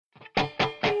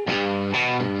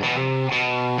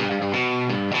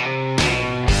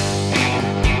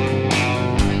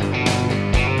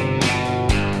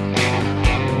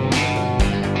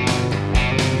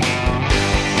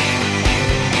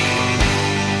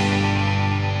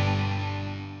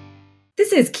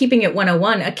This is Keeping It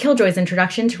 101, a Killjoy's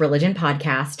Introduction to Religion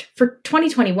podcast. For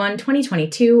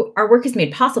 2021-2022, our work is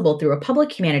made possible through a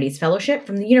public humanities fellowship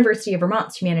from the University of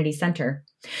Vermont's Humanities Center.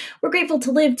 We're grateful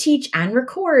to live, teach, and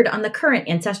record on the current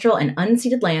ancestral and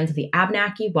unceded lands of the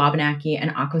Abenaki, Wabanaki,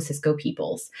 and Akosisco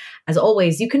peoples. As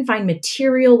always, you can find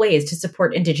material ways to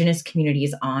support Indigenous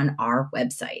communities on our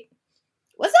website.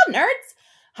 What's up, nerds?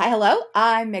 Hi, hello.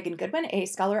 I'm Megan Goodwin, a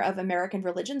scholar of American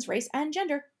religions, race, and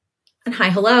gender. And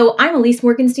hi, hello, I'm Elise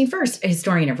Morgenstein First, a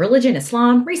historian of religion,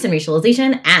 Islam, race and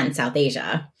racialization, and South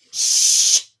Asia.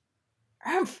 Shh!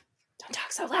 Don't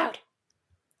talk so loud.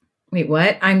 Wait,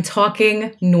 what? I'm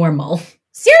talking normal.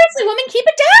 Seriously, woman, keep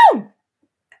it down!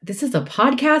 This is a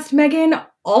podcast, Megan.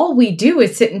 All we do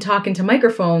is sit and talk into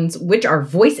microphones, which are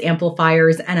voice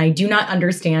amplifiers, and I do not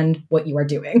understand what you are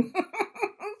doing.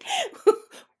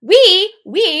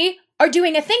 We are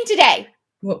doing a thing today.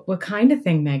 What kind of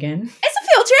thing, Megan? It's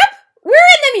a field trip. We're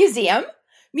in the museum.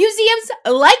 Museums,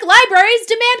 like libraries,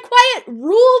 demand quiet,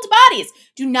 ruled bodies.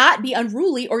 Do not be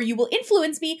unruly or you will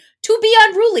influence me to be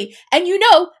unruly. And you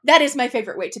know that is my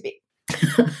favorite way to be.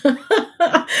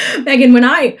 Megan, when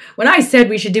I said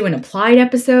we should do an applied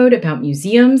episode about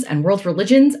museums and world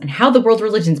religions and how the world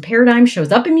religions paradigm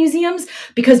shows up in museums,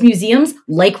 because museums,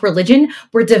 like religion,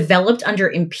 were developed under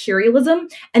imperialism.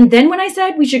 And then when I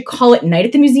said we should call it Night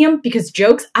at the Museum because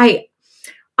jokes,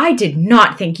 I did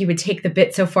not think you would take the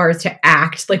bit so far as to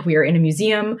act like we are in a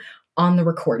museum on the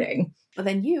recording. Well,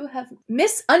 then you have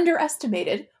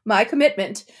misunderestimated my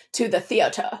commitment to the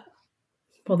theater.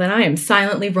 Well, then I am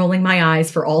silently rolling my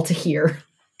eyes for all to hear.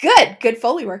 Good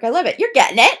Foley work. I love it. You're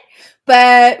getting it.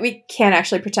 But we can't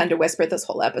actually pretend to whisper this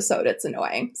whole episode. It's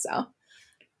annoying,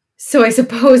 So I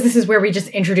suppose this is where we just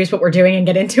introduce what we're doing and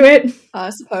get into it?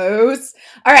 I suppose.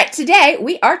 All right, today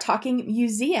we are talking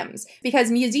museums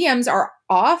because museums are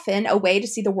often a way to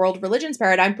see the world religions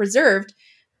paradigm preserved,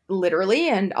 literally,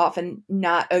 and often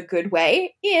not a good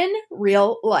way, in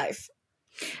real life.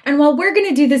 And while we're going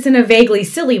to do this in a vaguely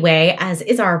silly way, as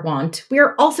is our wont, we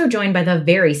are also joined by the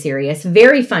very serious,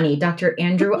 very funny Dr.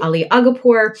 Andrew Ali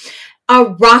Agapur, a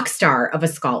rock star of a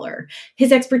scholar.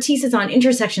 His expertise is on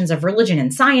intersections of religion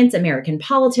and science, American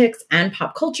politics, and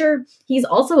pop culture. He's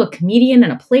also a comedian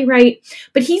and a playwright,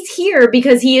 but he's here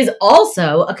because he is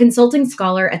also a consulting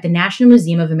scholar at the National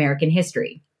Museum of American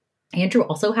History. Andrew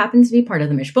also happens to be part of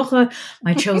the Mishpucha,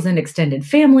 my chosen extended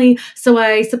family, so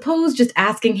I suppose just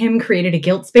asking him created a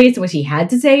guilt space in which he had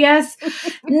to say yes.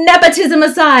 Nepotism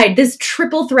aside, this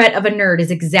triple threat of a nerd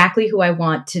is exactly who I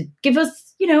want to give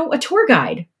us, a tour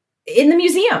guide in the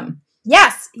museum.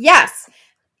 Yes.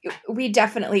 We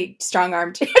definitely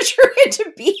strong-armed Andrew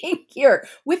into being here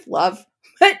with love.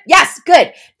 But yes,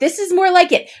 good. This is more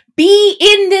like it. Be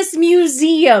in this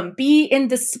museum. Be in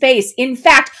the space. In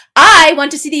fact, I want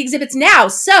to see the exhibits now,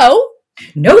 so...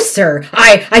 No, sir.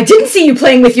 I didn't see you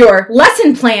playing with your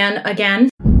lesson plan again.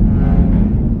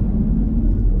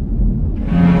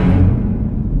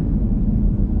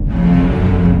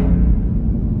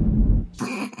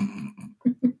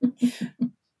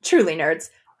 Truly,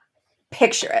 nerds.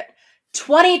 Picture it.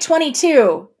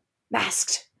 2022.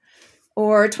 Masked.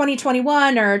 Or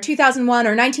 2021 or 2001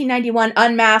 or 1991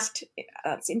 unmasked.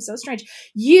 That seems so strange.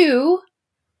 You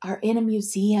are in a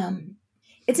museum.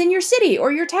 It's in your city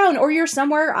or your town or you're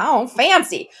somewhere,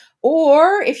 fancy.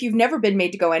 Or if you've never been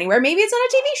made to go anywhere, maybe it's on a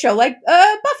TV show like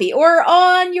Buffy or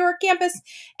on your campus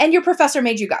and your professor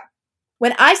made you go.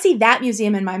 When I see that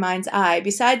museum in my mind's eye,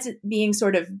 besides it being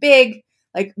sort of big,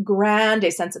 like grand, a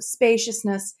sense of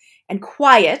spaciousness and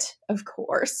quiet, of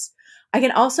course, I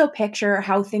can also picture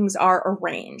how things are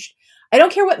arranged. I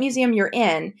don't care what museum you're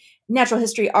in, natural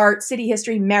history, art, city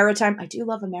history, maritime. I do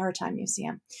love a maritime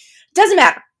museum. Doesn't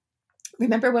matter.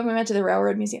 Remember when we went to the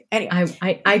Railroad Museum? Anyway.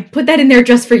 I put that in there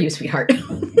just for you, sweetheart.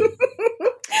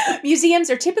 Museums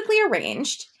are typically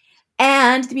arranged,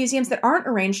 and the museums that aren't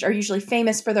arranged are usually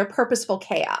famous for their purposeful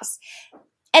chaos.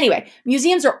 Anyway,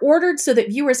 museums are ordered so that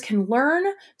viewers can learn,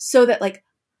 so that like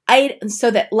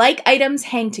items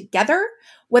hang together,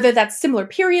 whether that's similar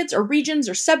periods or regions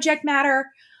or subject matter.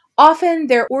 Often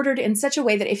they're ordered in such a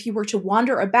way that if you were to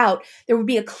wander about, there would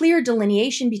be a clear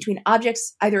delineation between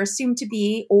objects either assumed to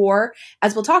be or,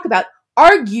 as we'll talk about,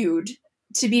 argued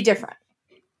to be different.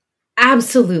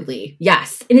 Absolutely.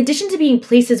 Yes. In addition to being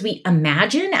places we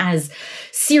imagine as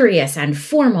serious and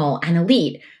formal and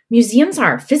elite, museums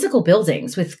are physical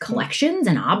buildings with collections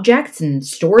and objects and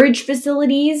storage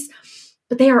facilities,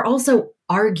 but they are also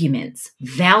arguments,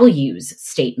 values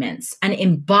statements, and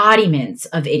embodiments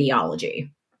of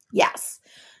ideology. Yes.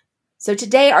 So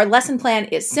today our lesson plan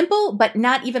is simple, but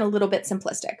not even a little bit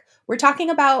simplistic. We're talking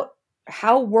about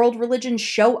how world religions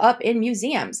show up in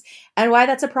museums and why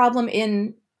that's a problem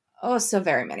in so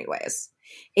very many ways.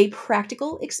 A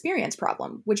practical experience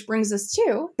problem, which brings us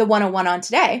to the 101 on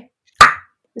today,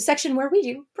 the section where we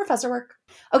do professor work.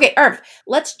 Okay, Irv,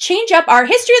 let's change up our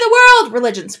history of the world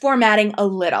religions formatting a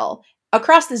little.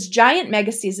 Across this giant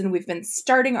mega season, we've been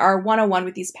starting our 101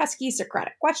 with these pesky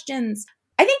Socratic questions.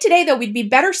 I think today, though, we'd be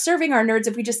better serving our nerds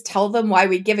if we just tell them why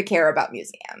we give a care about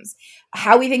museums,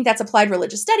 how we think that's applied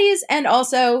religious studies, and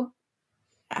also,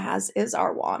 as is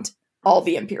our wont, all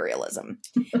the imperialism.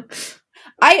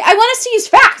 I want us to use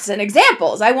facts and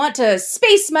examples. I want to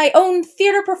space my own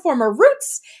theater performer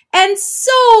roots and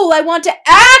soul. I want to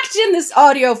act in this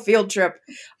audio field trip.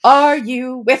 Are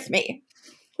you with me?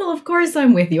 Well, of course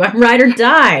I'm with you. I'm ride or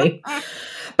die.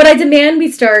 But I demand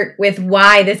we start with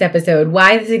why this episode,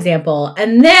 why this example,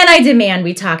 and then I demand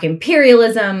we talk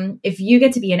imperialism. If you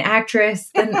get to be an actress,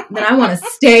 then I want to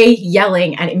stay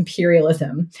yelling at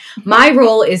imperialism. My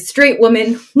role is straight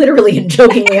woman, literally and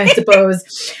jokingly, I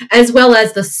suppose, as well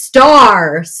as the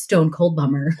star Stone Cold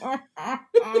Bummer.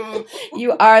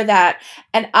 You are that,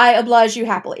 and I oblige you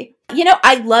happily. You know,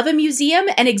 I love a museum.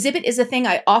 An exhibit is a thing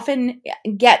I often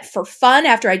get for fun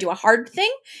after I do a hard thing.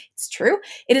 It's true.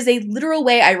 It is a literal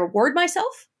way I reward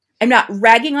myself. I'm not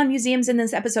ragging on museums in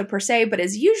this episode per se, but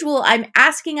as usual, I'm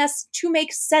asking us to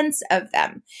make sense of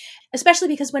them, especially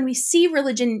because when we see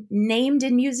religion named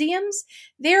in museums,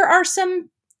 there are some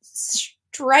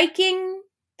striking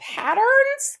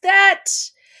patterns that,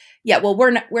 yeah, well,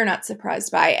 we're not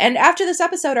surprised by. And after this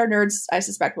episode, our nerds, I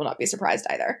suspect, will not be surprised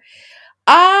either.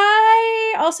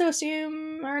 I also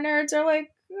assume our nerds are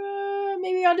like,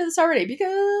 maybe onto this already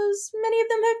because many of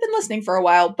them have been listening for a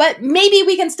while, but maybe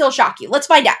we can still shock you. Let's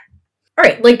find out. All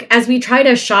right, like as we try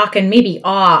to shock and maybe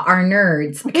awe our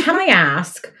nerds, can I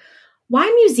ask, why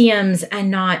museums and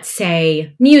not,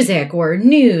 say, music or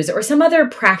news or some other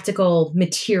practical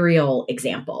material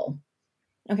example?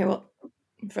 Okay, well,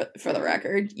 for the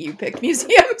record, you picked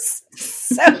museums,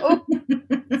 so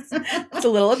it's a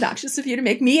little obnoxious of you to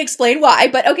make me explain why,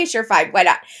 but okay, sure, fine, why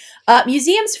not?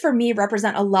 Museums, for me,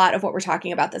 represent a lot of what we're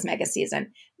talking about this mega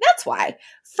season. That's why.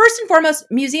 First and foremost,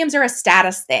 museums are a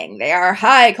status thing. They are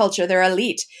high culture, they're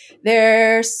elite.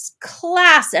 There's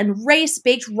class and race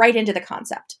baked right into the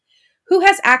concept. Who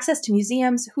has access to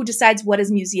museums? Who decides what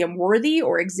is museum worthy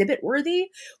or exhibit worthy?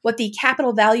 What the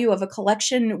capital value of a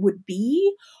collection would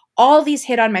be? All these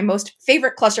hit on my most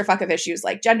favorite clusterfuck of issues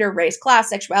like gender, race, class,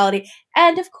 sexuality,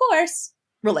 and of course,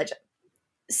 religion.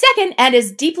 Second, and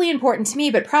is deeply important to me,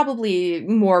 but probably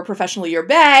more professionally your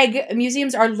bag,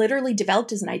 museums are literally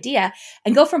developed as an idea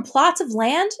and go from plots of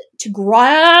land to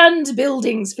grand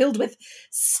buildings filled with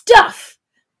stuff,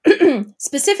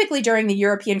 specifically during the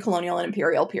European colonial and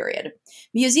imperial period.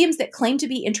 Museums that claim to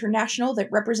be international, that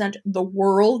represent the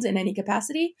world in any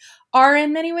capacity, are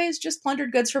in many ways just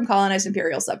plundered goods from colonized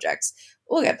imperial subjects.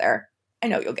 We'll get there. I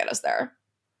know you'll get us there.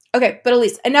 Okay, but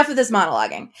Elise, enough of this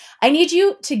monologuing. I need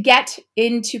you to get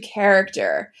into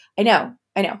character. I know.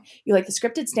 You like the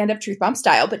scripted stand-up truth bomb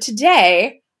style, but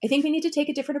today, I think we need to take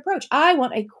a different approach. I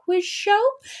want a quiz show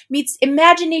meets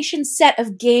imagination set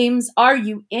of games. Are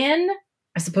you in?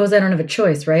 I suppose I don't have a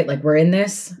choice, right? Like, we're in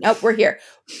this? Nope, we're here.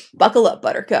 Buckle up,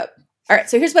 buttercup. All right,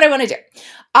 so here's what I want to do.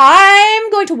 I'm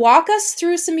going to walk us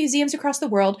through some museums across the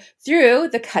world through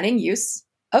the cunning use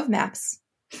of maps.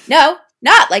 No,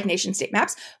 not like nation-state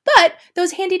maps, but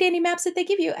those handy-dandy maps that they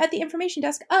give you at the information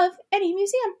desk of any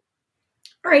museum.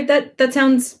 All right, that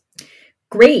sounds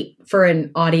great for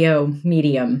an audio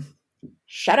medium.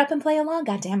 Shut up and play along,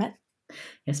 goddammit.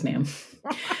 Yes, ma'am.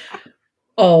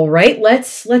 All right,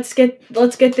 let's get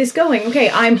this going. Okay,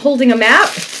 I'm holding a map.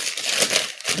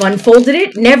 Unfolded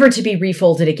it, never to be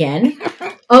refolded again,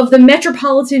 of the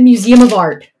Metropolitan Museum of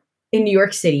Art in New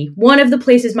York City. One of the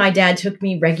places my dad took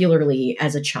me regularly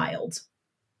as a child.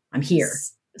 I'm here.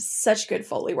 Such good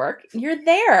Foley work. You're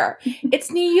there.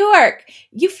 It's New York.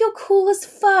 You feel cool as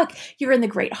fuck. You're in the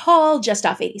Great Hall just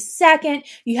off 82nd.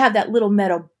 You have that little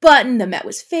metal button the Met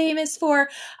was famous for.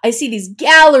 I see these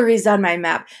galleries on my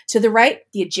map. To the right,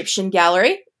 the Egyptian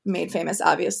Gallery, made famous,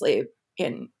 obviously,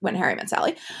 in When Harry Met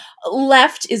Sally.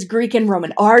 Left is Greek and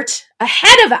Roman art.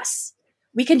 Ahead of us,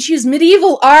 we can choose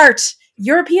medieval art,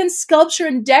 European sculpture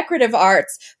and decorative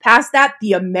arts. Past that,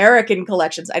 the American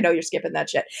collections. I know you're skipping that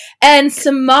shit. And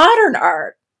some modern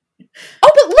art.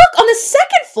 Oh, but look, on the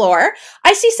second floor,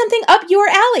 I see something up your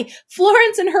alley.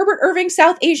 Florence and Herbert Irving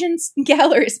South Asian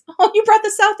galleries. Oh, you brought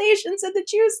the South Asians and the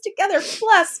Jews together.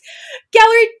 Plus,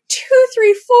 Gallery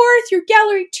 234 through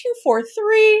Gallery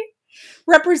 243.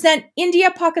 represent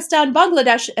India, Pakistan,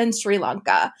 Bangladesh, and Sri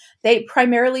Lanka. They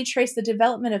primarily trace the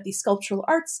development of the sculptural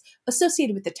arts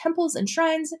associated with the temples and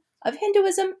shrines of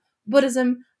Hinduism,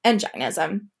 Buddhism, and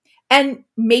Jainism. And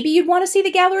maybe you'd want to see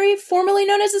the gallery formerly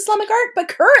known as Islamic art, but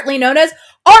currently known as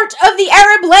Art of the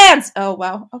Arab Lands. Oh,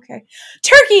 wow. Okay.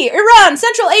 Turkey, Iran,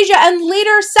 Central Asia, and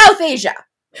later South Asia.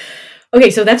 Okay,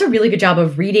 so that's a really good job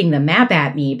of reading the map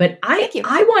at me, but I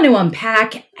want to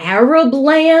unpack Arab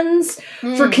lands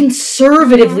for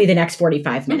conservatively the next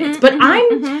 45 minutes. But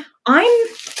I'm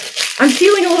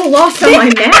feeling a little lost on my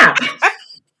map.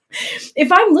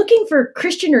 If I'm looking for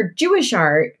Christian or Jewish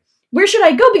art, where should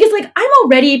I go? Because I'm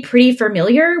already pretty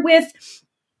familiar with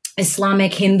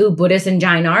Islamic, Hindu, Buddhist, and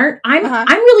Jain art. I'm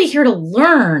really here to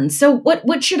learn. So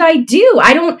what should I do?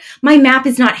 My map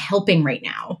is not helping right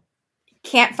now.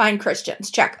 Can't find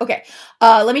Christians. Check. Okay.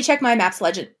 Let me check my maps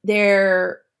legend.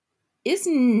 There is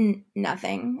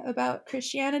nothing about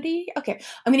Christianity. Okay.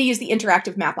 I'm going to use the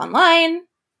interactive map online.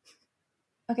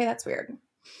 Okay, that's weird.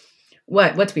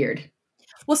 What's weird?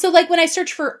 Well, so when I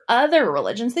search for other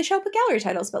religions, they show up with gallery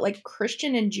titles, but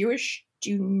Christian and Jewish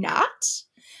do not.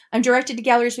 I'm directed to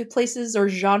galleries with places or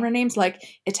genre names like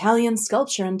Italian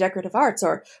sculpture and decorative arts,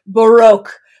 or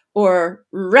Baroque, or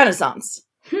Renaissance.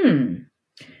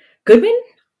 Goodwin,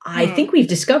 I think we've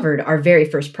discovered our very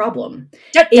first problem.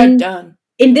 Dun.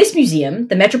 In this museum,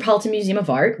 the Metropolitan Museum of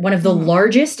Art, one of the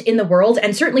largest in the world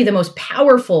and certainly the most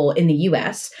powerful in the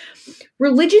US,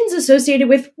 religions associated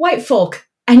with white folk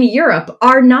and Europe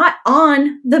are not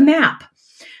on the map.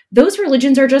 Those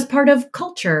religions are just part of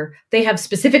culture. They have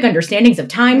specific understandings of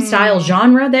time, style,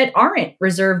 genre that aren't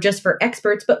reserved just for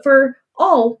experts, but for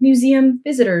all museum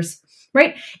visitors.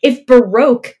 Right? If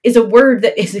Baroque is a word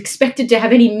that is expected to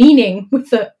have any meaning with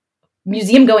the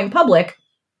museum-going public,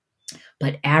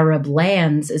 but Arab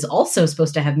lands is also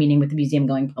supposed to have meaning with the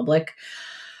museum-going public,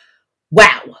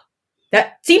 wow.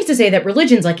 That seems to say that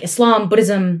religions like Islam,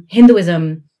 Buddhism,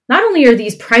 Hinduism, not only are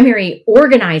these primary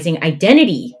organizing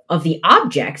identity of the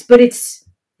objects, but it's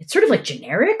sort of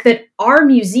generic that our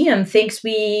museum thinks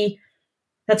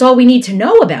that's all we need to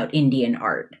know about Indian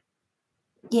art.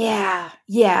 Yeah.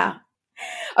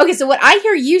 Okay, so what I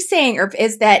hear you saying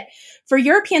is that for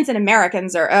Europeans and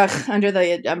Americans are under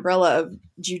the umbrella of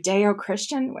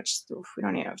Judeo-Christian, which we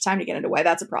don't even have time to get into why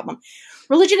that's a problem.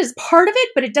 Religion is part of it,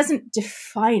 but it doesn't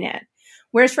define it.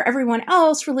 Whereas for everyone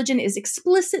else, religion is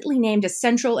explicitly named as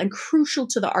central and crucial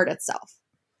to the art itself.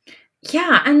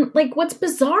 Yeah, and what's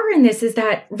bizarre in this is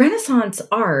that Renaissance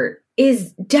art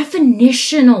is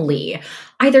definitionally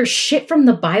either shit from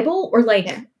the Bible or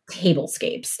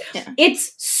tablescapes. Yeah.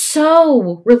 It's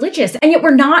so religious, and yet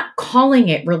we're not calling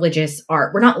it religious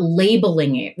art. We're not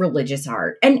labeling it religious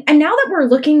art. And now that we're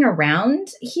looking around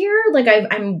here,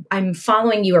 I'm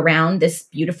following you around this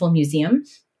beautiful museum.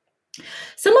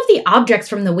 Some of the objects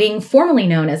from the wing formerly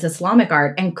known as Islamic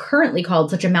art and currently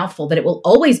called such a mouthful that it will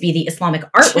always be the Islamic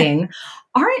art wing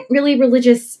aren't really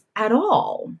religious at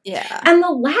all. Yeah. And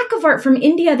the lack of art from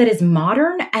India that is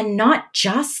modern and not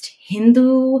just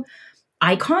Hindu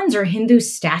icons or Hindu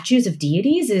statues of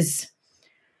deities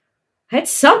it's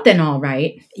something, all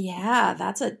right. Yeah,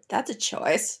 that's a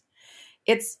choice.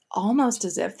 It's almost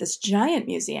as if this giant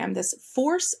museum, this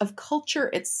force of culture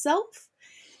itself,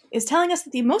 is telling us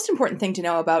that the most important thing to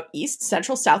know about East,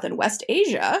 Central, South, and West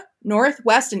Asia, North,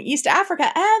 West, and East Africa,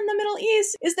 and the Middle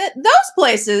East is that those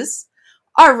places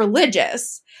are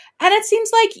religious. And it seems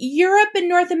like Europe and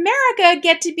North America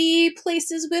get to be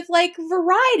places with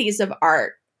varieties of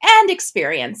art and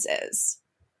experiences.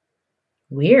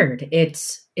 Weird.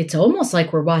 It's almost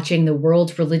like we're watching the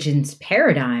world religions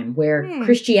paradigm where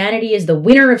Christianity is the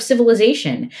winner of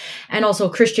civilization. And also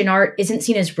Christian art isn't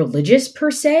seen as religious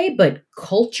per se, but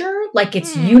culture,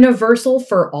 it's universal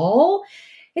for all.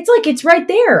 It's it's right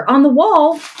there on the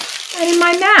wall and in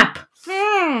my map.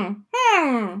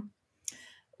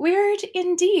 Weird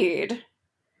indeed.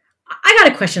 I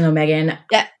got a question though, Megan.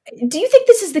 Yeah. Do you think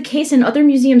this is the case in other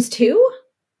museums too?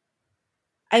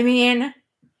 I mean,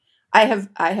 I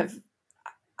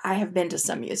have been to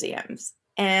some museums,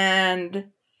 and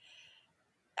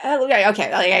okay,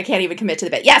 I can't even commit to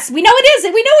the bit. Yes, we know it is.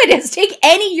 We know it is. Take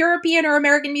any European or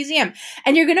American museum,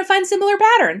 and you're going to find similar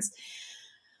patterns.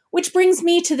 Which brings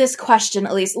me to this question,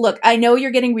 Elise. Look, I know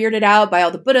you're getting weirded out by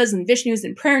all the Buddhas and Vishnus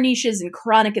and prayer niches and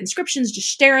Quranic inscriptions just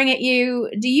staring at you.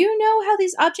 Do you know how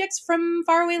these objects from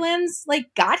faraway lands,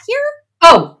 got here?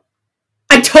 Oh,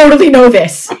 I totally know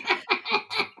this.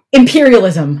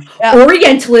 Imperialism,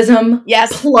 Orientalism,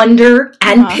 yes, plunder,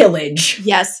 and pillage.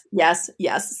 Yes.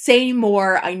 Say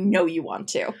more. I know you want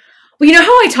to. Well, you know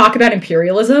how I talk about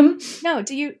imperialism? No,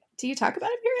 do you Do you talk about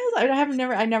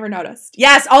imperialism? I've never noticed.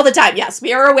 Yes, all the time. Yes,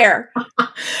 we are aware. All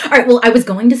right. Well, I was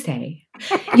going to say,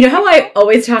 you know how I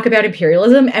always talk about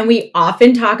imperialism and we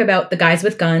often talk about the guys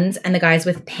with guns and the guys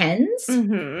with pens?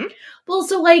 Mm-hmm. Well,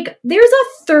 so like there's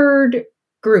a third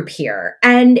group here.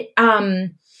 And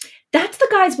that's the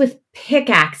guys with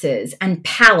pickaxes and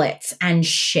pallets and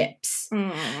ships.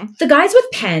 Mm. The guys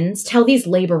with pens tell these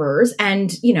laborers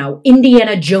and, you know,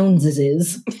 Indiana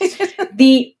Joneses,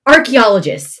 the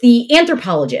archaeologists, the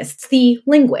anthropologists, the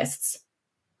linguists,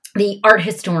 the art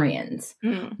historians,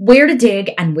 where to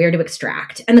dig and where to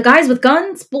extract. And the guys with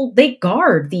guns, well, they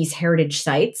guard these heritage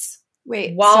sites.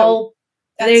 Wait, while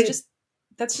so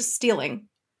that's just stealing.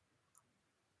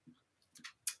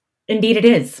 Indeed it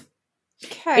is.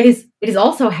 Okay. It is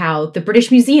also how the British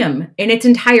Museum in its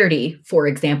entirety, for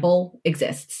example,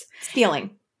 exists.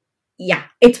 Stealing. Yeah.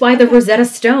 It's why the Rosetta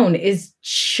Stone is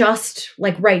just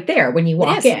like right there when you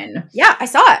walk in. Yeah, I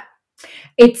saw it.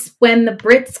 It's when the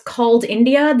Brits called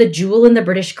India the jewel in the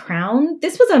British crown.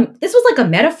 This was like a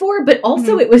metaphor, but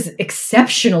also it was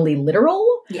exceptionally literal.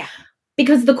 Yeah.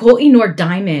 Because the Koh-i-Noor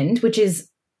diamond, which is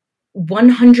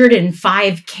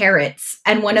 105 carats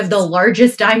and one of the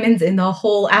largest diamonds in the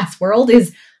whole ass world,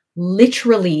 is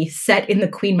literally set in the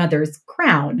Queen Mother's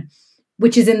crown,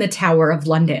 which is in the Tower of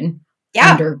London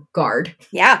under guard.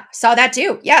 Yeah, saw that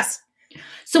too. Yes.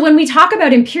 So when we talk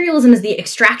about imperialism as the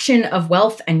extraction of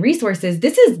wealth and resources,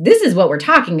 this is what we're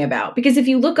talking about. Because if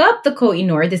you look up the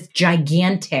Koh-i-Noor, this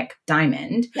gigantic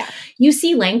diamond, you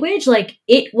see language like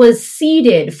it was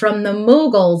ceded from the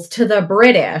Mughals to the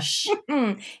British.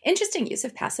 Interesting use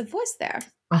of passive voice there.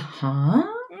 Uh-huh.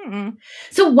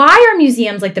 So why are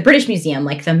museums like the British Museum,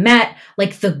 like the Met,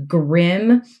 like the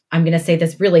Grim, I'm going to say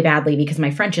this really badly because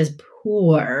my French is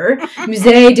poor,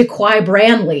 Musée de Quai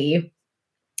Branly,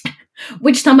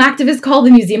 which some activists call the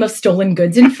Museum of Stolen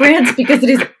Goods in France because it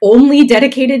is only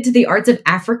dedicated to the arts of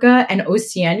Africa and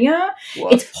Oceania.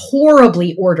 Woof. It's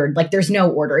horribly ordered. Like there's no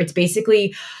order. It's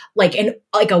basically like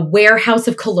a warehouse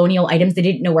of colonial items they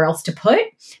didn't know where else to put.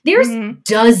 There's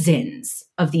dozens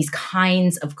of these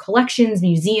kinds of collections,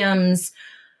 museums.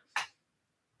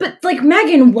 But like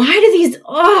Megan, why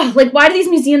do these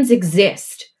museums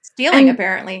exist? Stealing,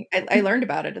 apparently. I learned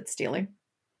about it. It's stealing.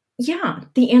 Yeah,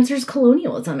 the answer is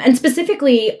colonialism, and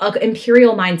specifically an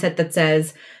imperial mindset that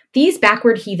says these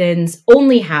backward heathens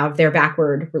only have their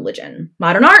backward religion.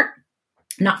 Modern art,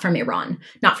 not from Iran,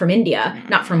 not from India,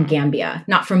 not from Gambia,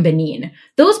 not from Benin.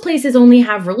 Those places only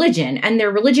have religion, and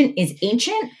their religion is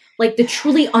ancient, like the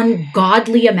truly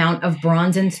ungodly amount of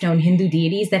bronze and stone Hindu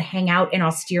deities that hang out in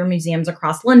austere museums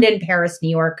across London, Paris, New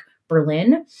York,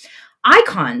 Berlin.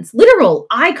 Icons, literal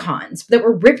icons that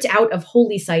were ripped out of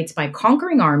holy sites by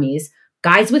conquering armies,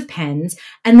 guys with pens,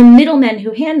 and the middlemen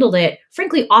who handled it,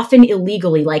 frankly, often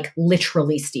illegally, like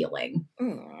literally stealing.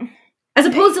 As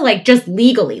opposed to like just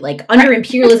legally, like under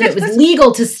imperialism, it was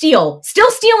legal to steal.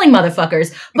 Still stealing,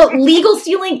 motherfuckers, but legal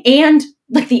stealing and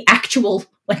like the actual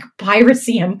like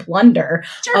piracy and plunder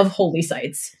of holy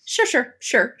sites. Sure.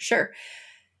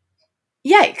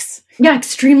 Yikes. Yeah,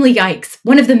 extremely yikes.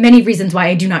 One of the many reasons why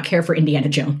I do not care for Indiana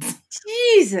Jones.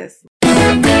 Jesus.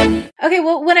 Okay,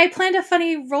 well, when I planned a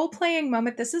funny role-playing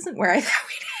moment, this isn't where I thought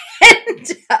we'd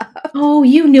end up. Oh,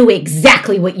 you knew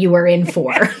exactly what you were in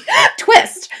for.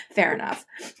 Twist. Fair enough.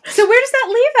 So where does that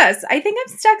leave us? I think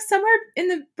I'm stuck somewhere in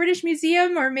the British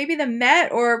Museum or maybe the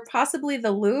Met or possibly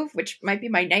the Louvre, which might be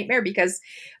my nightmare because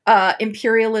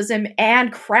imperialism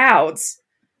and crowds.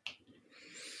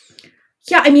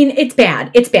 Yeah, I mean, it's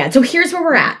bad. It's bad. So here's where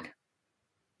we're at.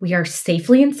 We are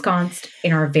safely ensconced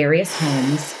in our various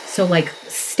homes. So, like,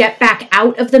 step back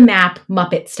out of the map,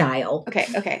 Muppet style.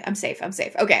 Okay. I'm safe.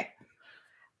 Okay.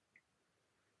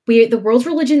 The world's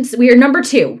religions, we are number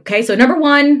 2. Okay, so number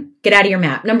 1, get out of your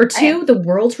map. Number 2, the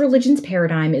world's religions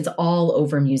paradigm is all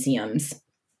over museums.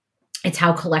 It's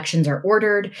how collections are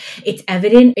ordered. It's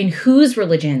evident in whose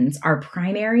religions are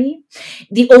primary.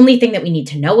 The only thing that we need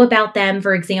to know about them,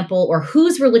 for example, or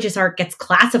whose religious art gets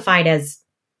classified as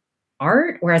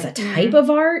art or as a type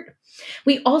of art.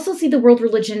 We also see the world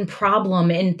religion problem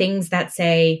in things that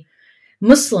say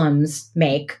Muslims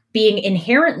make being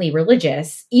inherently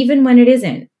religious, even when it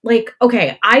isn't. Like,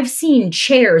 okay, I've seen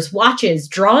chairs, watches,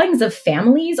 drawings of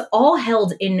families all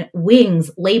held in wings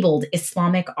labeled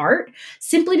Islamic art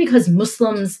simply because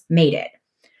Muslims made it.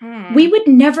 We would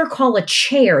never call a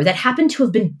chair that happened to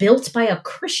have been built by a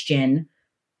Christian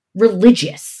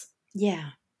religious. Yeah.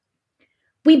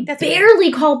 We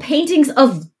barely call paintings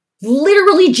of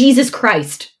literally Jesus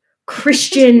Christ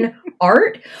Christian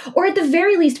art, or at the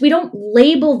very least, we don't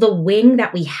label the wing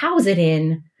that we house it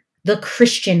in the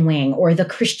Christian wing or the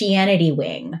Christianity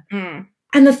wing.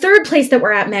 And the third place that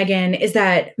we're at, Megan, is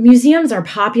that museums are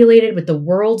populated with the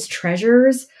world's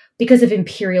treasures because of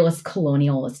imperialist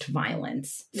colonialist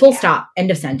violence. Full stop. End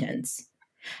of sentence.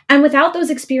 And without those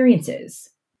experiences,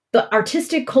 the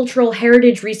artistic, cultural,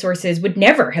 heritage resources would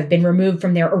never have been removed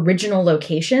from their original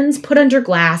locations, put under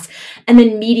glass, and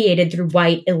then mediated through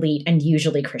white, elite, and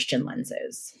usually Christian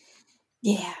lenses.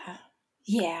 Yeah.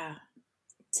 Yeah.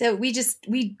 So we just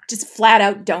flat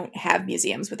out don't have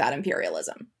museums without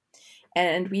imperialism.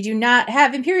 And we do not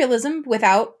have imperialism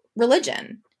without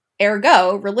religion.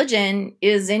 Ergo, religion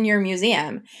is in your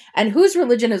museum. And whose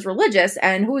religion is religious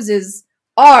and whose is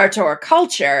art or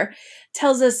culture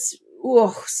tells us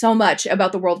so much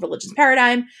about the world religious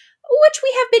paradigm, which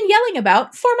we have been yelling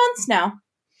about for months now.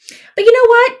 But you know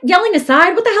what? Yelling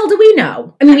aside, what the hell do we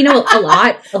know? I mean, we know a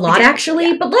lot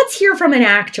actually, but let's hear from an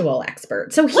actual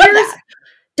expert. So here's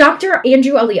Dr.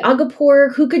 Andrew Ali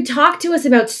Aghapour, who could talk to us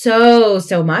about so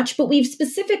much, but we've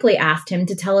specifically asked him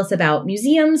to tell us about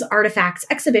museums, artifacts,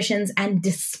 exhibitions, and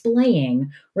displaying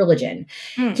religion.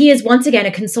 He is once again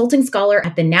a consulting scholar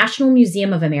at the National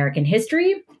Museum of American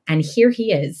History, and here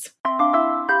he is.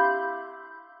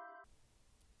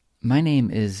 My name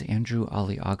is Andrew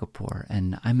Ali Aghapour,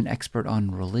 and I'm an expert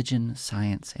on religion,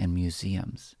 science, and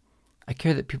museums. I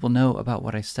care that people know about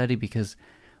what I study because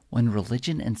when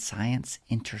religion and science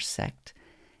intersect,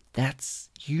 that's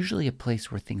usually a place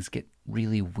where things get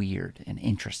really weird and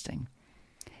interesting.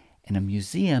 And a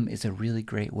museum is a really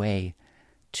great way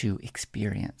to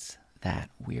experience that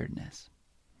weirdness.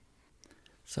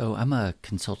 So I'm a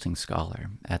consulting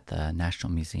scholar at the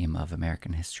National Museum of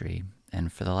American History,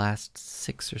 and for the last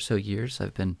 6 or so years,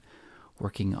 I've been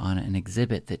working on an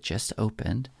exhibit that just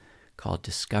opened called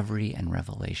Discovery and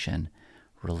Revelation,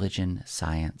 Religion,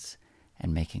 Science,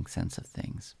 and Making Sense of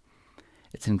Things.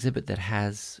 It's an exhibit that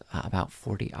has about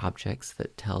 40 objects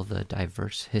that tell the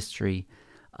diverse history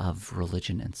of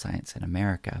religion and science in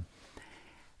America.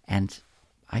 And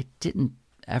I didn't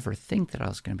ever think that I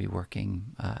was going to be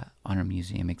working on a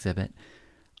museum exhibit.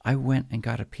 I went and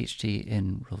got a PhD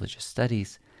in religious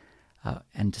studies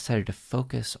and decided to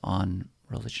focus on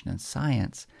religion and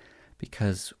science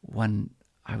because when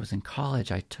I was in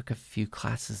college, I took a few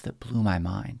classes that blew my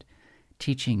mind,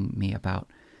 teaching me about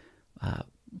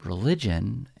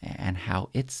religion and how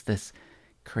it's this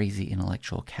crazy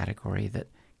intellectual category that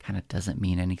kind of doesn't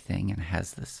mean anything and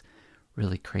has this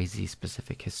really crazy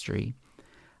specific history.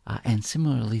 And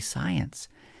similarly, science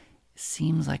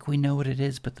seems like we know what it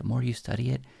is, but the more you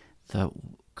study it, the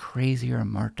crazier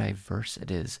and more diverse it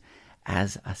is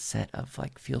as a set of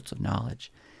like fields of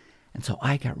knowledge. And so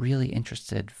I got really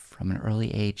interested from an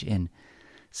early age in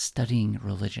studying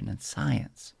religion and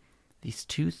science. These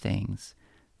two things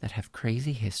that have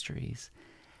crazy histories,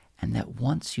 and that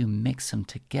once you mix them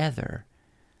together,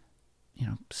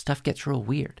 stuff gets real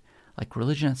weird. Like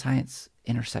religion and science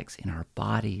intersects in our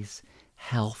bodies,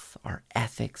 health, our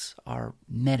ethics, our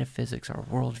metaphysics, our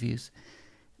worldviews.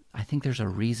 I think there's a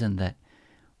reason that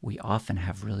we often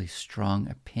have really strong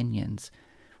opinions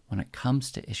when it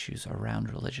comes to issues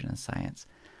around religion and science,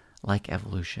 like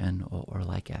evolution or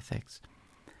like ethics,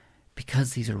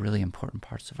 because these are really important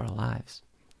parts of our lives.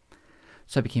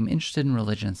 So I became interested in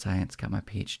religion and science, got my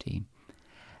PhD,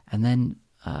 and then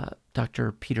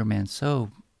Dr. Peter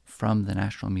Manseau from the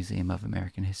National Museum of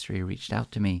American History reached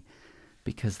out to me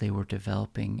because they were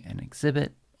developing an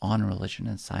exhibit on religion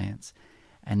and science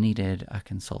and needed a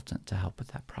consultant to help with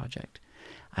that project.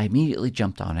 I immediately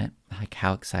jumped on it, like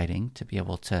how exciting to be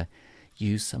able to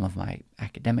use some of my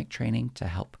academic training to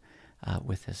help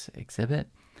with this exhibit.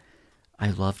 I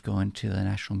loved going to the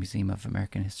National Museum of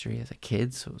American History as a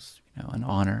kid, so it was an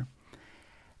honor.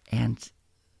 And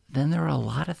then there were a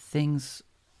lot of things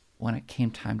when it came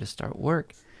time to start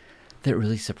work that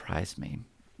really surprised me.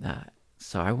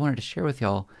 So I wanted to share with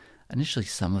y'all initially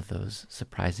some of those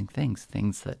surprising things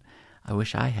that I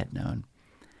wish I had known.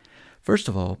 First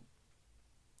of all,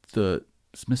 the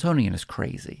Smithsonian is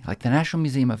crazy. Like the National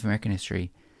Museum of American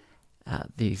History,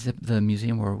 the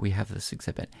museum where we have this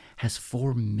exhibit, has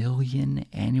 4 million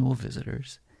annual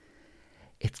visitors.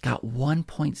 It's got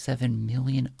 1.7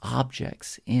 million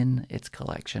objects in its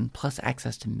collection, plus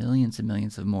access to millions and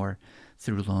millions of more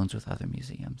through loans with other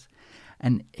museums.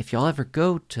 And if y'all ever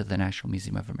go to the National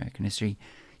Museum of American History,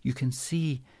 you can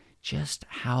see just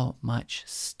how much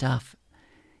stuff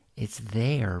is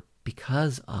there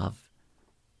because of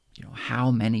how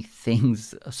many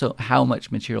things, so how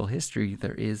much material history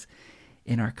there is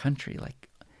in our country. Like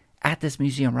at this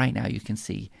museum right now, you can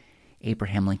see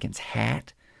Abraham Lincoln's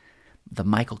hat, the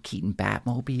Michael Keaton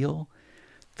Batmobile,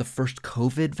 the first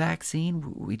COVID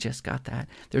vaccine. We just got that.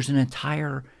 There's an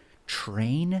entire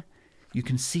train You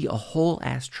can see a whole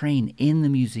ass train in the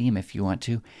museum if you want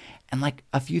to. And like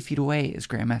a few feet away is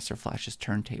Grandmaster Flash's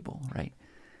turntable, right?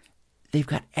 They've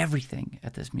got everything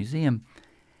at this museum.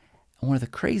 And one of the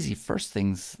crazy first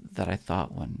things that I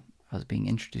thought when I was being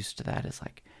introduced to that is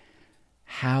like,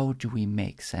 how do we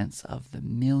make sense of the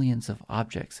millions of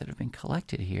objects that have been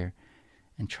collected here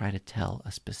and try to tell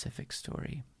a specific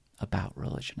story about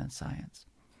religion and science?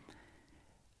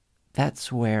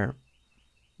 That's where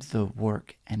the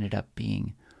work ended up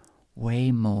being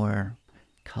way more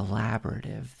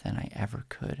collaborative than I ever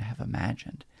could have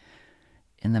imagined.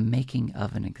 In the making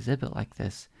of an exhibit like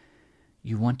this,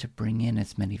 you want to bring in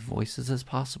as many voices as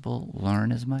possible,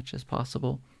 learn as much as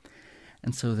possible.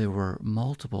 And so there were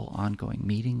multiple ongoing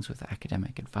meetings with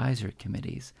academic advisory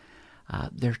committees.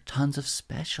 There are tons of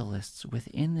specialists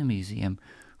within the museum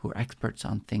who are experts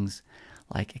on things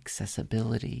like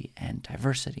accessibility and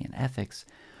diversity and ethics,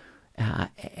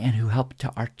 and who help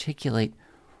to articulate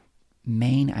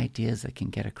main ideas that can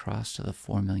get across to the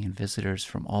 4 million visitors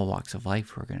from all walks of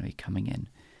life who are going to be coming in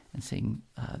and seeing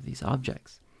these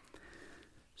objects.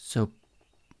 So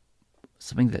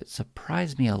something that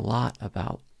surprised me a lot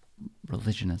about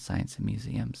religion and science in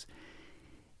museums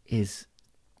is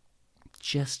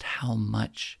just how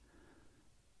much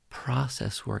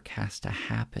process work has to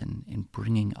happen in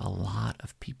bringing a lot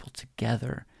of people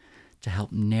together to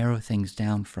help narrow things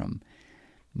down from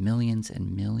millions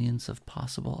and millions of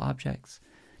possible objects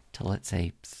to, let's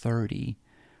say, 30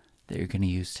 that you're going to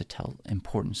use to tell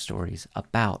important stories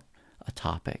about a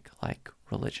topic like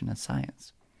religion and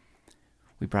science.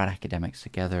 We brought academics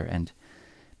together, and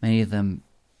many of them,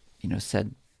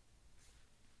 said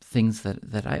things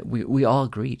that we all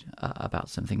agreed about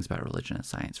some things about religion and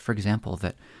science. For example,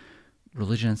 that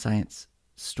religion and science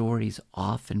stories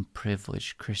often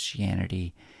privilege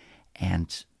Christianity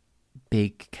and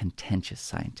big contentious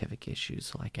scientific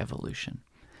issues like evolution,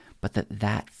 but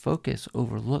that focus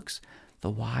overlooks the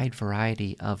wide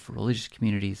variety of religious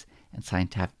communities and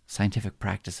scientific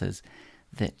practices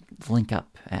that link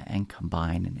up and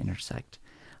combine and intersect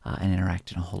and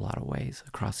interact in a whole lot of ways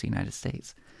across the United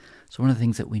States. So one of the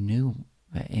things that we knew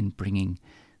in bringing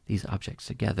these objects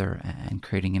together and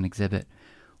creating an exhibit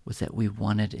was that we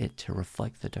wanted it to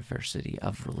reflect the diversity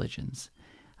of religions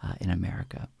in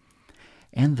America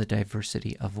and the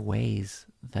diversity of ways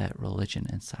that religion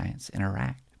and science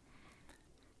interact.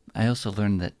 I also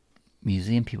learned that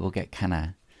museum people get kind of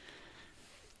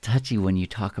touchy when you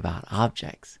talk about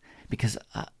objects, because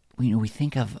we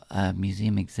think of a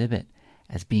museum exhibit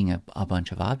as being a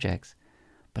bunch of objects,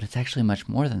 but it's actually much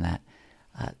more than that.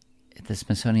 At the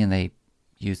Smithsonian, they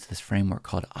use this framework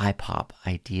called IPOP,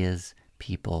 Ideas,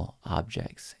 People,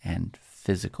 Objects, and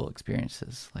Physical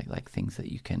Experiences, like things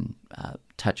that you can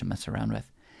touch and mess around with.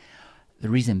 The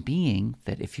reason being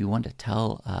that if you want to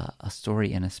tell a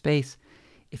story in a space,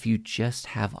 if you just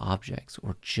have objects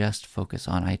or just focus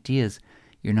on ideas,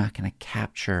 you're not going to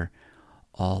capture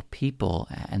all people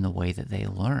and the way that they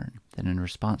learn. Then in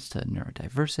response to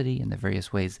neurodiversity and the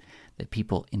various ways that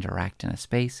people interact in a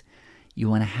space, you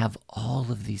want to have all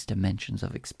of these dimensions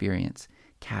of experience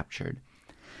captured.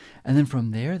 And then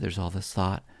from there, there's all this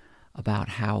thought about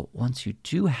how once you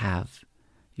do have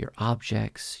your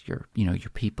objects, your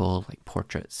people, like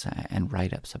portraits and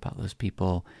write-ups about those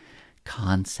people,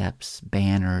 concepts,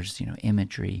 banners,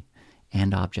 imagery,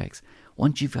 and objects,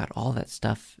 once you've got all that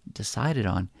stuff decided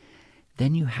on,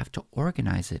 then you have to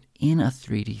organize it in a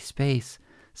 3D space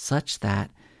such that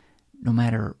no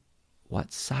matter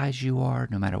what size you are,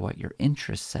 no matter what your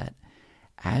interest set,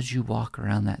 as you walk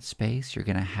around that space, you're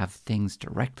going to have things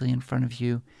directly in front of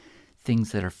you,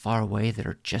 things that are far away that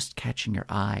are just catching your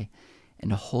eye,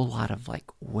 and a whole lot of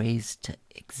ways to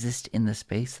exist in the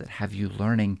space that have you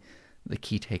learning the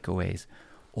key takeaways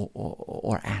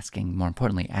or asking, more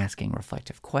importantly, asking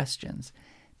reflective questions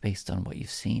based on what you've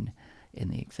seen in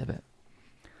the exhibit.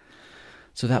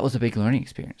 So that was a big learning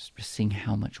experience, just seeing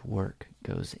how much work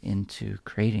goes into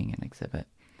creating an exhibit.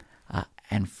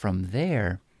 And from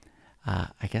there,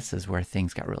 I guess is where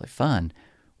things got really fun,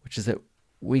 which is that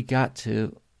we got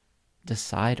to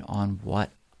decide on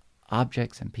what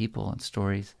objects and people and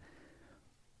stories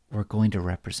were going to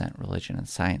represent religion and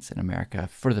science in America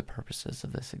for the purposes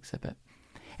of this exhibit.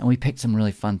 And we picked some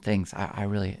really fun things.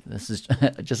 This is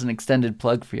just an extended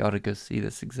plug for y'all to go see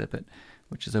this exhibit,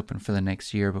 which is open for the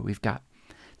next year. But we've got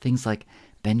things like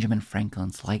Benjamin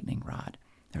Franklin's lightning rod.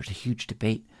 There was a huge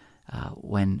debate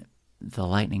when the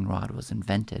lightning rod was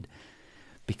invented,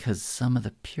 because some of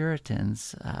the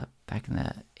Puritans back in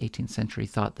the 18th century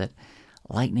thought that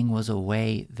lightning was a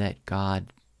way that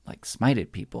God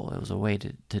smited people. It was a way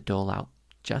to dole out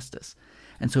justice.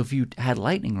 And so if you had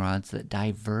lightning rods that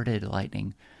diverted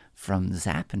lightning from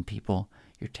zapping people,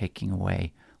 you're taking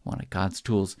away one of God's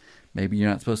tools. Maybe you're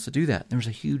not supposed to do that. There was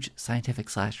a huge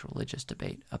scientific/religious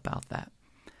debate about that.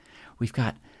 We've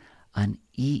got an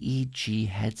EEG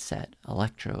headset,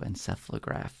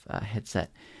 electroencephalograph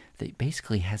headset, that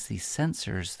basically has these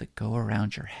sensors that go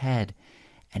around your head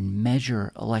and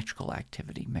measure electrical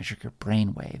activity, measure your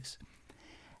brain waves.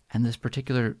 And this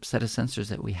particular set of sensors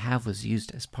that we have was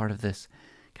used as part of this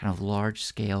kind of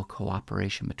large-scale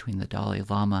cooperation between the Dalai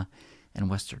Lama and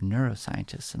Western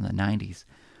neuroscientists in the 90s,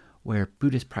 where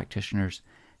Buddhist practitioners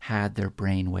had their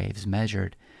brain waves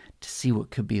measured to see what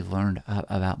could be learned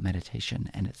about meditation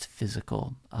and its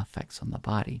physical effects on the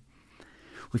body.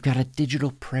 We've got a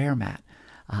digital prayer mat.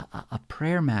 A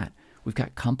prayer mat, we've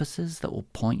got compasses that will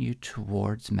point you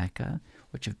towards Mecca,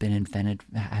 which have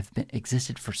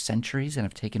existed for centuries and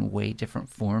have taken way different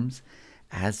forms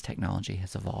as technology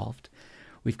has evolved.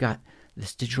 We've got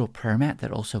this digital prayer mat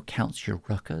that also counts your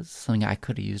rukas, something I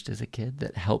could have used as a kid,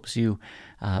 that helps you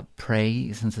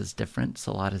pray since it's different.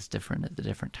 Salat is different at the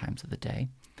different times of the day.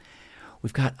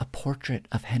 We've got a portrait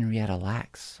of Henrietta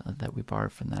Lacks that we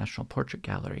borrowed from the National Portrait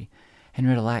Gallery.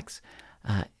 Henrietta Lacks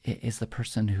is the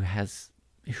person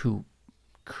who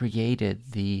created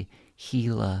the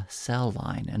HeLa cell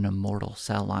line, an immortal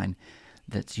cell line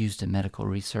that's used in medical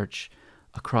research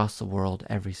across the world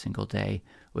every single day,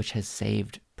 which has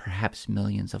saved perhaps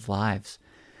millions of lives.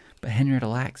 But Henrietta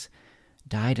Lacks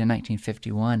died in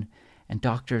 1951, and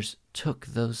doctors took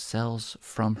those cells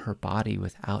from her body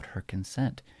without her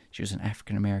consent. She was an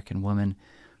African-American woman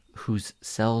whose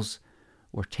cells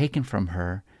were taken from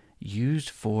her, used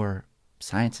for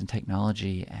science and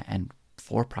technology and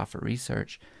for-profit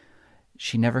research.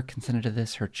 She never consented to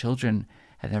this. Her children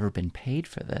had never been paid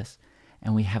for this.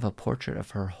 And we have a portrait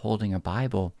of her holding a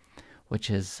Bible, which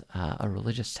is a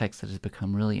religious text that has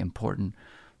become really important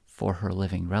for her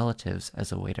living relatives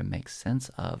as a way to make sense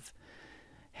of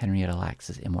Henrietta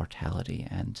Lacks' immortality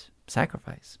and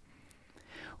sacrifice.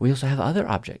 We also have other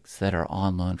objects that are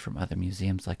on loan from other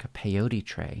museums, like a peyote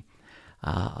tray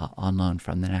on loan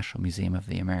from the National Museum of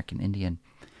the American Indian,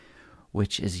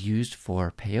 which is used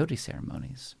for peyote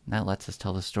ceremonies. And that lets us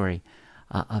tell the story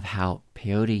of how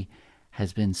peyote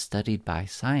has been studied by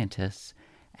scientists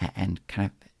and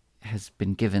kind of has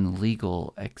been given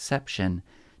legal exception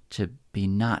to be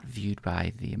not viewed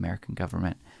by the American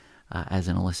government as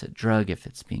an illicit drug if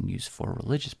it's being used for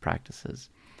religious practices.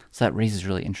 So that raises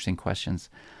really interesting questions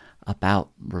about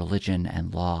religion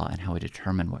and law and how we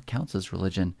determine what counts as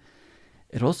religion.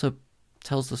 It also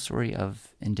tells the story of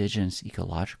indigenous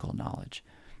ecological knowledge,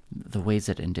 the ways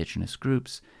that indigenous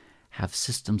groups have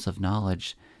systems of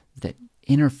knowledge that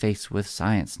interface with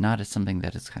science, not as something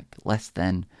that is kind of less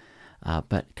than,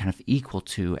 but kind of equal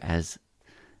to, as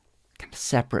kind of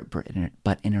separate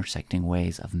but intersecting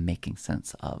ways of making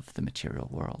sense of the material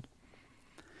world.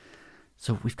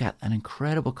 So we've got an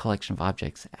incredible collection of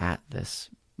objects at this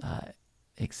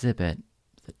exhibit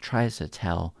that tries to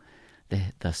tell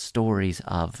the stories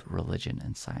of religion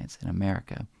and science in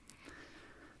America.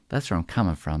 That's where I'm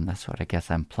coming from. That's what I guess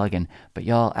I'm plugging. But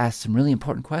y'all asked some really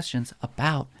important questions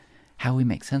about how we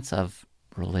make sense of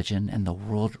religion and the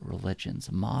world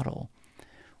religions model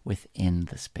within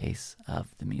the space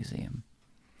of the museum.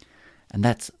 And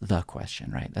that's the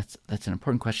question, right? That's an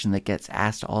important question that gets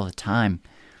asked all the time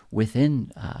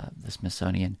within the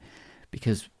Smithsonian,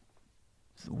 because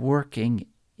working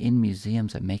in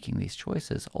museums and making these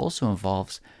choices also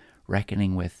involves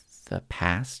reckoning with the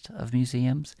past of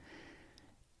museums,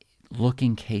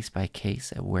 looking case by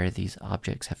case at where these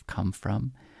objects have come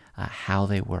from, how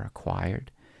they were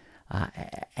acquired,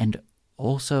 and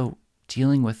also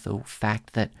dealing with the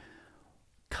fact that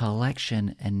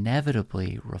collection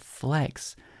inevitably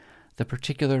reflects the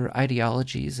particular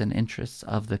ideologies and interests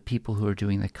of the people who are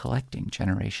doing the collecting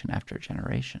generation after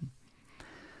generation.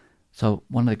 So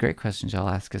one of the great questions I'll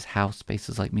ask is how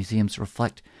spaces like museums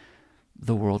reflect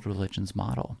the world religions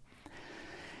model.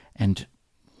 And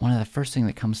one of the first things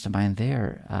that comes to mind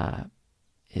there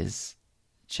is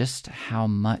just how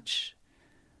much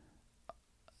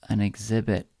an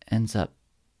exhibit ends up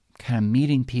kind of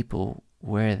meeting people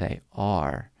where they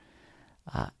are,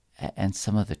 and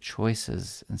some of the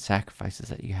choices and sacrifices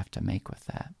that you have to make with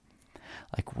that.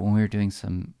 Like when we were doing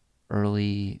some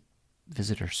early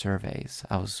visitor surveys,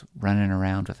 I was running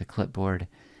around with a clipboard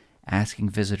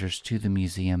asking visitors to the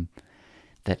museum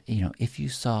that, if you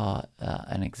saw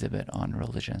an exhibit on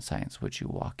religion and science, would you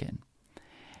walk in?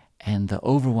 And the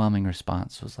overwhelming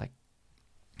response was like,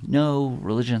 no,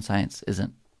 religion and science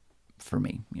isn't for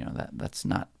me.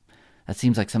 That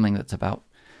seems like something that's about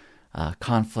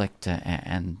conflict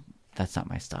and that's not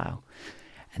my style.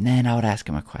 And then I would ask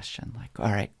them a question like,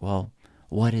 all right, well,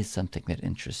 what is something that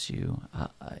interests you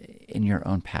in your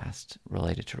own past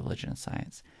related to religion and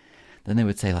science? Then they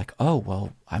would say like, oh,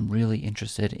 well, I'm really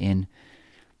interested in,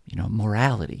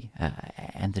 morality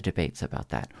and the debates about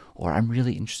that. Or I'm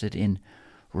really interested in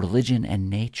religion and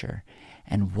nature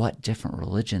and what different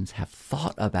religions have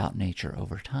thought about nature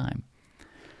over time.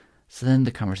 So then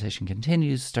the conversation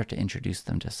continues, start to introduce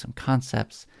them to some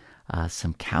concepts,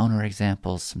 some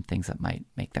counterexamples, some things that might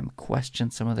make them question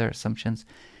some of their assumptions,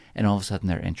 and all of a sudden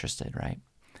they're interested, right?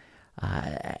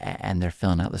 And they're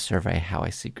filling out the survey how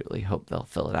I secretly hope they'll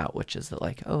fill it out, which is that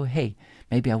like, oh, hey,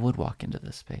 maybe I would walk into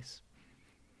this space.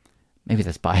 Maybe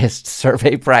that's biased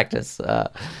survey practice.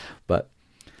 But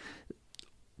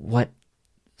what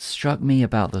struck me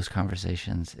about those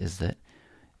conversations is that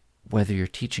whether you're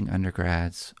teaching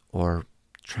undergrads or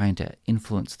trying to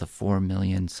influence the 4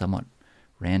 million somewhat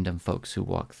random folks who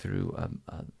walk through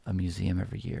a museum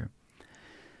every year,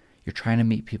 you're trying to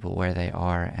meet people where they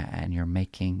are and you're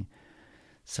making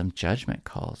some judgment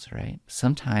calls, right?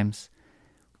 Sometimes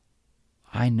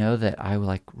I know that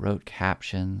I wrote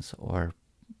captions or,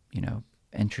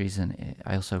 entries, and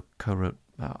I also co-wrote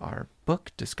our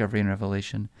book, Discovery and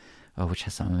Revelation, which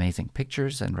has some amazing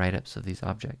pictures and write-ups of these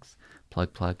objects.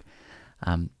 Plug.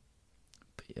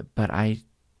 But I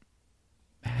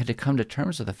had to come to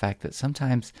terms with the fact that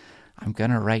sometimes I'm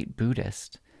going to write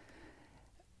Buddhist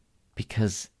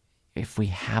because if we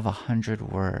have 100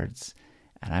 words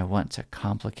and I want to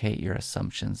complicate your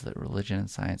assumptions that religion and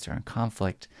science are in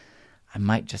conflict, I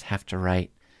might just have to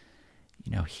write,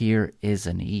 here is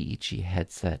an EEG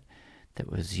headset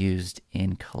that was used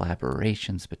in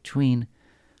collaborations between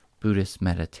Buddhist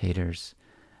meditators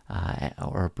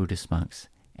or Buddhist monks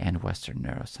and Western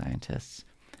neuroscientists.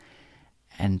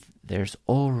 And there's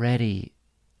already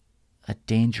a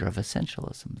danger of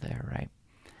essentialism there, right?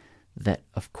 That,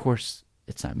 of course,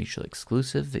 it's not mutually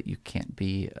exclusive, that you can't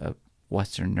be a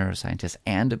Western neuroscientist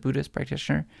and a Buddhist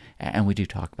practitioner, and we do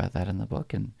talk about that in the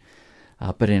book, and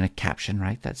but in a caption,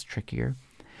 right, that's trickier.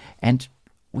 And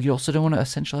we also don't want to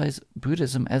essentialize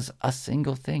Buddhism as a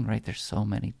single thing, right? There's so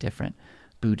many different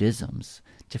Buddhisms,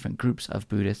 different groups of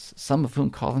Buddhists, some of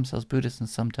whom call themselves Buddhists and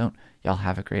some don't. Y'all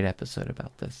have a great episode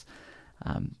about this.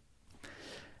 And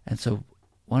so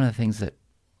one of the things that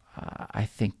I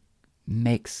think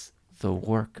makes the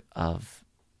work of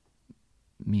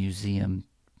museum,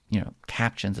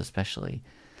 captions especially,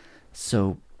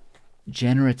 so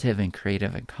generative and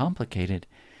creative and complicated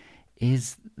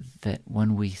is that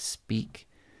when we speak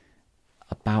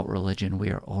about religion, we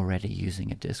are already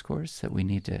using a discourse that we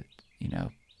need to,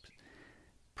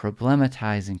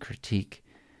 problematize and critique,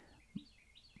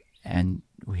 and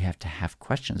we have to have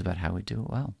questions about how we do it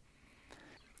well.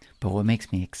 But what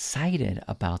makes me excited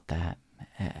about that,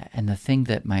 and the thing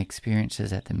that my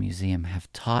experiences at the museum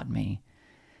have taught me,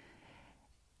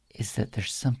 is that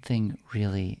there's something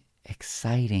really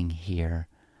exciting here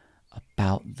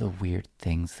about the weird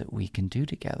things that we can do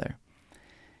together.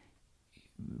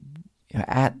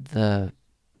 At the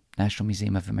National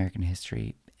Museum of American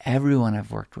History, everyone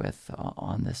I've worked with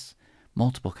on this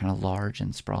multiple kind of large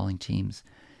and sprawling teams,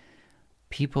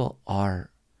 people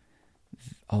are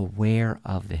aware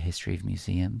of the history of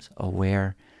museums,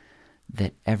 aware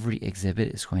that every exhibit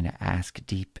is going to ask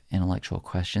deep intellectual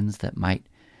questions that might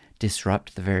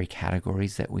disrupt the very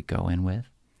categories that we go in with.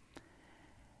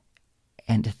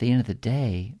 And at the end of the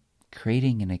day,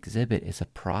 creating an exhibit is a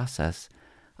process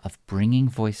of bringing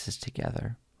voices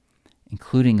together,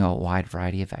 including a wide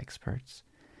variety of experts,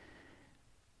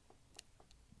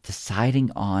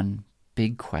 deciding on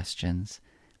big questions,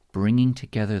 bringing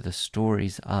together the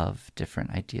stories of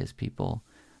different ideas, people,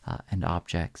 and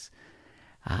objects,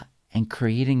 and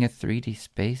creating a 3D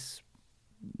space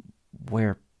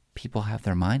where people have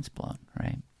their minds blown,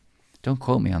 right? Don't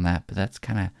quote me on that, but that's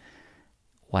kind of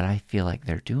what I feel like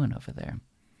they're doing over there.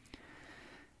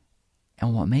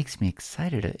 And what makes me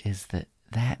excited is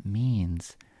that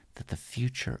means that the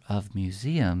future of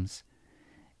museums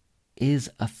is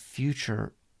a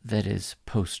future that is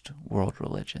post-world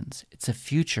religions. It's a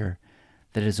future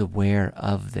that is aware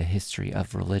of the history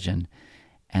of religion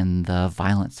and the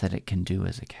violence that it can do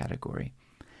as a category.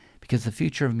 Because the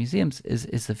future of museums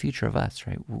is the future of us,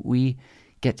 right? We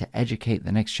get to educate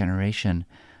the next generation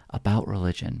about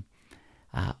religion.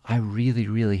 I really,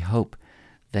 really hope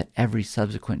that every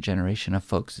subsequent generation of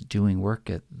folks doing work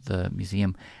at the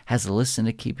museum has listened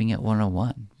to Keeping It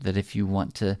 101, that if you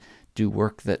want to do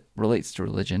work that relates to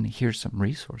religion, here's some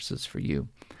resources for you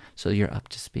so you're up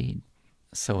to speed.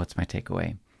 So what's my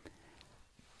takeaway?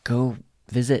 Go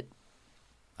visit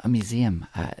a museum.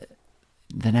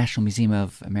 the National Museum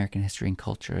of American History and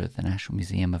Culture, the National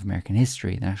Museum of American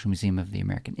History, the National Museum of the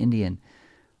American Indian,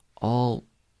 all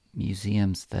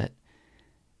museums that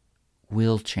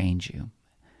will change you,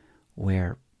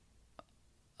 where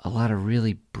a lot of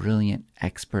really brilliant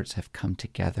experts have come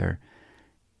together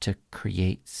to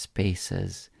create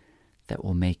spaces that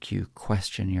will make you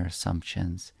question your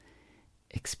assumptions,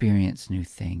 experience new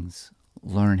things,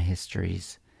 learn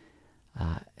histories,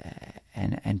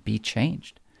 and be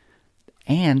changed.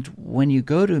 And when you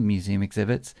go to museum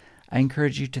exhibits, I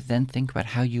encourage you to then think about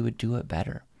how you would do it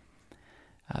better,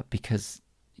 because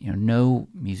no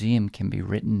museum can be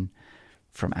written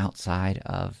from outside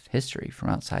of history, from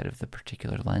outside of the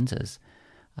particular lenses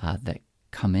that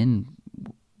come in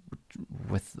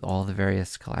with all the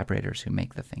various collaborators who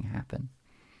make the thing happen.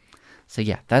 So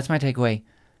yeah, that's my takeaway.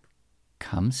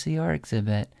 Come see our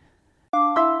exhibit.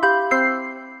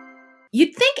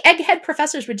 You'd think egghead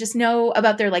professors would just know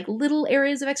about their little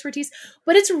areas of expertise,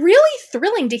 but it's really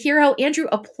thrilling to hear how Andrew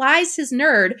applies his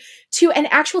nerd to an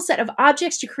actual set of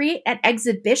objects to create an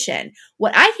exhibition.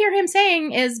 What I hear him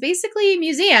saying is basically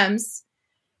museums.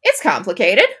 It's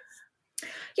complicated.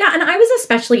 Yeah, and I was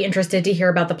especially interested to hear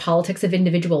about the politics of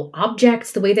individual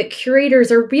objects, the way that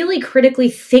curators are really critically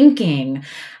thinking,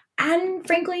 and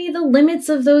frankly, the limits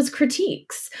of those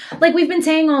critiques. Like we've been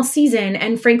saying all season,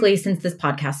 and frankly, since this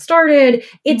podcast started,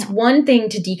 it's one thing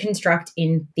to deconstruct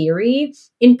in theory.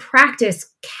 In practice,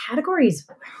 categories,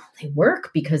 they work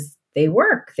because they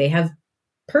work. They have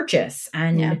purchase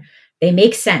and they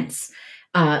make sense.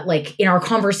 Like in our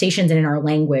conversations and in our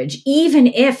language, even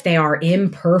if they are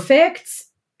imperfect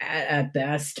at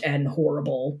best and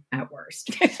horrible at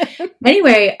worst.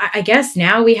 Anyway, I guess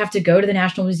now we have to go to the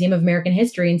National Museum of American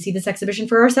History and see this exhibition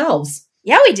for ourselves.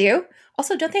 Yeah, we do.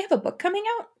 Also, don't they have a book coming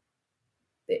out?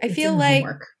 I feel like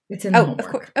homework. It's in the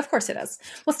homework. Of course it is.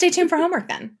 Well, stay tuned for homework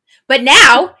then. But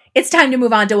now it's time to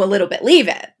move on to a little bit leave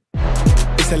it.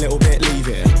 It's a little bit leave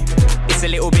it. It's a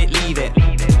little bit leave it.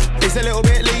 It's a little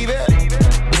bit leave it.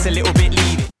 It's a little bit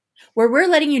leave it. Where we're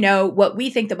letting you know what we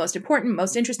think the most important,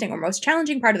 most interesting, or most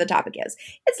challenging part of the topic is.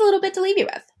 It's a little bit to leave you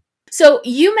with. So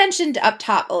you mentioned up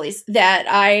top, Elise, that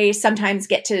I sometimes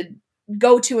get to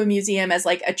go to a museum as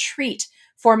a treat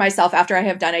for myself after I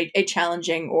have done a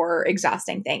challenging or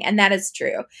exhausting thing. And that is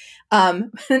true.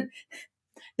 The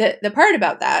part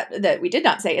about that we did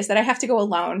not say is that I have to go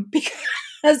alone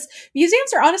because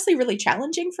museums are honestly really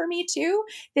challenging for me too.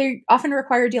 They often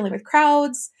require dealing with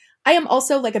crowds. I am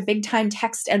also a big time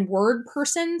text and word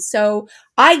person. So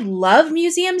I love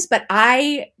museums, but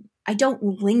I don't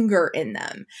linger in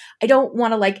them. I don't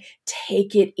want to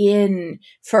take it in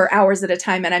for hours at a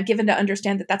time. And I'm given to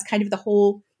understand that that's kind of the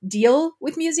whole deal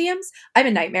with museums. I'm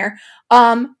a nightmare.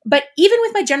 But even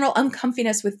with my general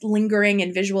uncomfiness with lingering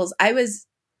and visuals, I was,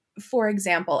 for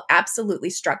example, absolutely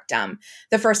struck dumb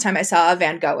the first time I saw a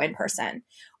Van Gogh in person.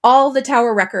 All the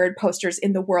Tower Record posters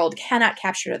in the world cannot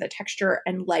capture the texture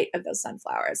and light of those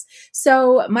sunflowers.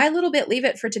 So my little bit leave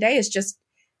it for today is just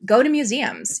go to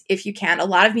museums if you can. A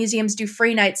lot of museums do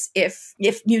free nights if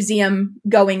museum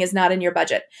going is not in your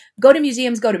budget. Go to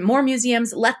museums, go to more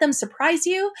museums, let them surprise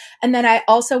you. And then I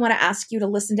also want to ask you to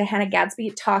listen to Hannah Gadsby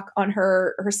talk on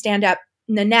her stand-up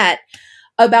Nanette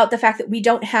about the fact that we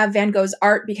don't have Van Gogh's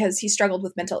art because he struggled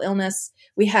with mental illness.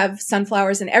 We have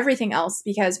sunflowers and everything else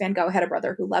because Van Gogh had a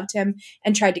brother who loved him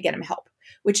and tried to get him help,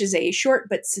 which is a short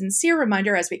but sincere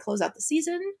reminder as we close out the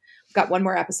season. We've got one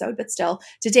more episode, but still,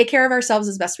 to take care of ourselves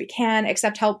as best we can,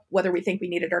 accept help whether we think we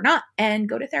need it or not, and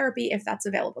go to therapy if that's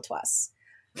available to us.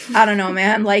 I don't know,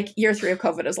 man. Year 3 of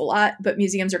COVID is a lot, but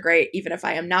museums are great, even if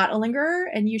I am not a lingerer,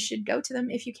 and you should go to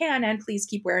them if you can, and please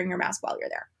keep wearing your mask while you're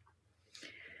there.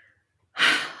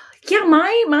 Yeah,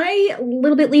 my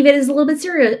little bit leave it is a little bit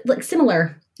serious,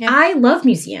 similar. Yeah. I love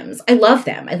museums. I love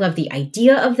them. I love the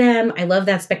idea of them. I love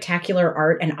that spectacular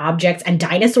art and objects and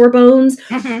dinosaur bones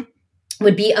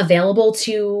would be available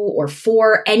to or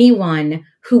for anyone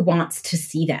who wants to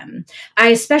see them. I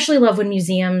especially love when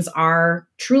museums are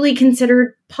truly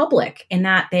considered public in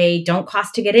that they don't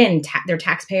cost to get in. They're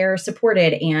taxpayer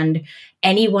supported and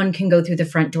anyone can go through the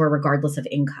front door regardless of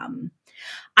income.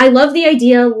 I love the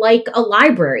idea, like a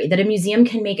library, that a museum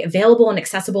can make available and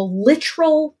accessible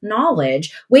literal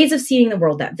knowledge, ways of seeing the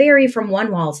world that vary from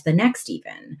one wall to the next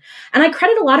even. And I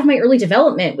credit a lot of my early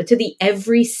development to the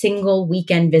every single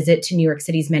weekend visit to New York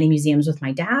City's many museums with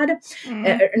my dad,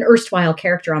 an erstwhile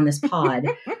character on this pod.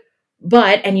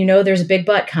 But, and there's a big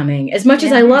but coming, as much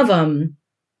as I love them,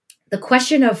 the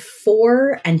question of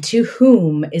for and to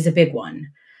whom is a big one.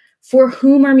 For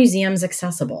whom are museums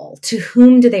accessible? To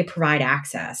whom do they provide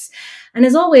access? And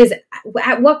as always,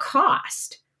 at what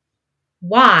cost?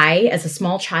 why, as a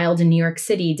small child in New York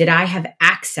City, did I have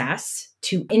access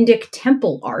to Indic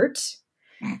temple art,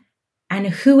 and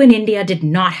who in India did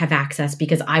not have access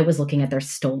because I was looking at their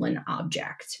stolen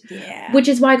object? Yeah. Which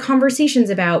is why conversations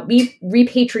about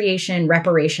repatriation,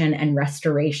 reparation, and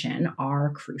restoration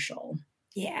are crucial.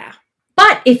 Yeah.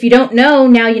 But if you don't know,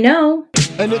 now you know.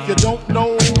 And if you don't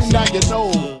know, now you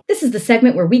know. This is the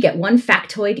segment where we get one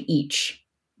factoid each.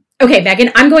 Okay,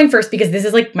 Megan, I'm going first because this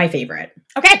is like my favorite.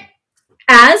 Okay.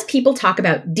 As people talk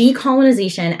about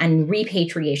decolonization and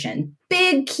repatriation,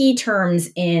 big key terms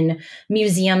in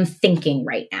museum thinking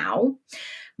right now,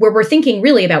 where we're thinking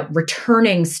really about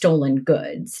returning stolen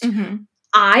goods. Mm-hmm.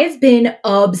 I've been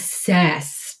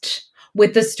obsessed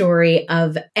with the story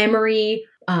of Emery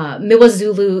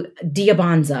Miwazulu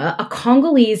Diabanza, a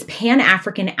Congolese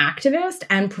Pan-African activist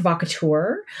and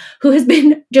provocateur who has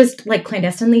been just like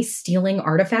clandestinely stealing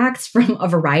artifacts from a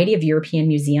variety of European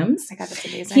museums. Oh my God, that's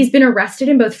amazing. He's been arrested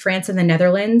in both France and the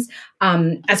Netherlands.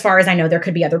 As far as I know, there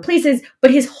could be other places,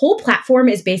 but his whole platform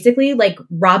is basically like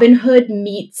Robin Hood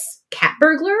meets cat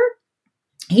burglar.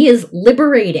 He is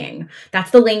liberating.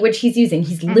 That's the language he's using.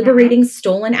 He's liberating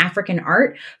stolen African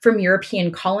art from European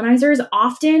colonizers,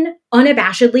 often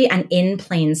unabashedly and in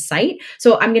plain sight.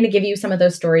 So I'm going to give you some of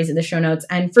those stories in the show notes.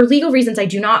 And for legal reasons, I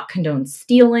do not condone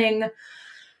stealing,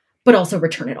 but also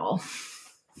return it all.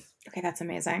 Okay, that's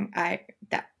amazing.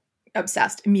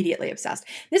 Immediately obsessed.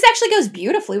 This actually goes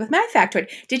beautifully with my factoid.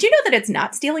 Did you know that it's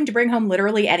not stealing to bring home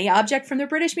literally any object from the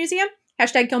British Museum?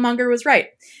 Hashtag Killmonger was right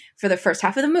for the first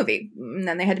half of the movie. And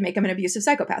then they had to make him an abusive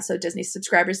psychopath so Disney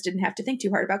subscribers didn't have to think too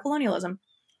hard about colonialism.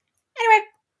 Anyway,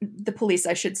 the police,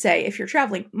 I should say, if you're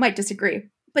traveling, might disagree.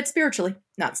 But spiritually,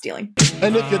 not stealing.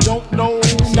 And if you don't know,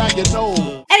 now you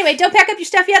know. Anyway, don't pack up your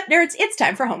stuff yet, nerds. It's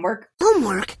time for homework.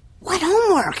 Homework? What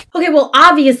homework? Okay, well,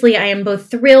 obviously, I am both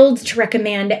thrilled to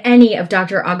recommend any of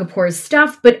Dr. Agapor's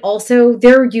stuff, but also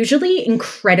they're usually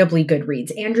incredibly good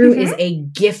reads. Andrew is a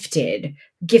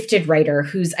gifted writer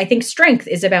whose, I think, strength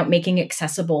is about making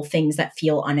accessible things that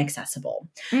feel inaccessible.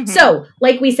 So,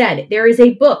 like we said, there is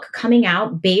a book coming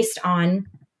out based on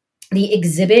the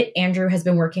exhibit Andrew has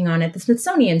been working on at the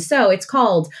Smithsonian. So it's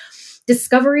called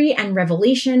Discovery and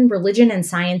Revelation, Religion and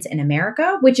Science in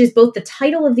America, which is both the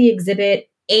title of the exhibit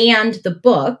and the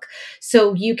book.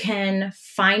 So you can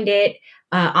find it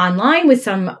online with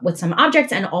some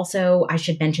objects. And also, I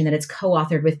should mention that it's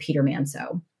co-authored with Peter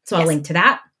Manso. So I'll link to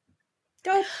that.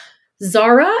 Dope.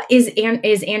 Zara is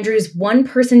Andrew's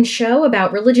one-person show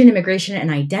about religion, immigration, and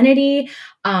identity.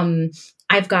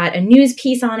 I've got a news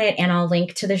piece on it, and I'll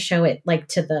link to the show,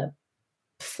 to the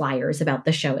flyers about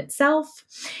the show itself.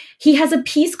 He has a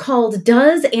piece called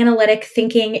Does Analytic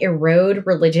Thinking Erode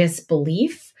Religious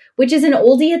Belief?, which is an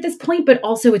oldie at this point, but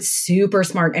also it's super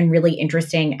smart and really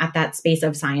interesting at that space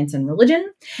of science and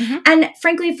religion. And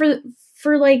frankly,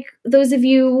 for like those of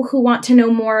you who want to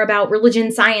know more about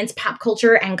religion, science, pop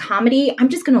culture, and comedy, I'm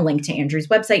just going to link to Andrew's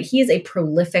website. He is a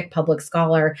prolific public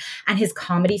scholar, and his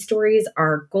comedy stories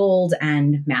are gold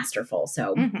and masterful.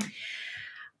 So,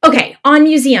 okay, on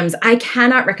museums, I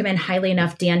cannot recommend highly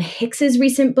enough Dan Hicks's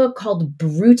recent book called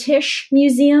Brutish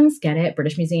Museums. Get it?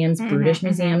 British Museums, Brutish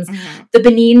Museums. The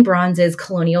Benin Bronzes,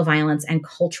 Colonial Violence and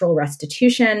Cultural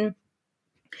Restitution.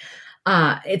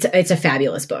 It's a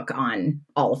fabulous book on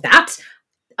all of that.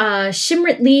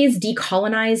 Shimrit Lee's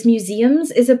Decolonize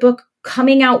Museums is a book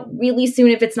coming out really soon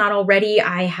if it's not already.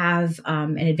 I have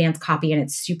an advanced copy and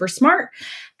it's super smart.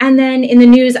 And then in the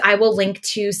news, I will link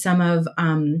to some of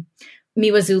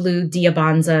Miwazulu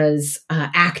Diabanza's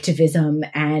activism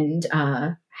and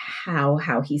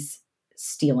how he's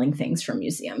stealing things from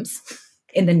museums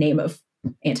in the name of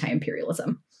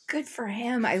anti-imperialism. Good for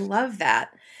him. I love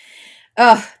that.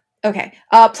 Okay.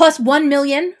 Plus 1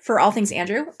 million for all things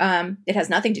Andrew. It has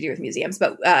nothing to do with museums,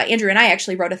 but Andrew and I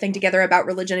actually wrote a thing together about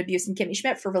religion abuse and Kimmy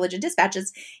Schmidt for Religion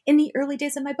Dispatches in the early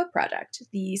days of my book project.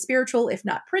 The spiritual, if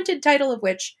not printed title of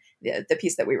which the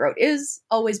piece that we wrote is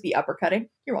Always Be Uppercutting.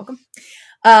 You're welcome.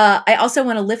 I also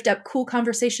want to lift up cool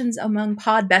conversations among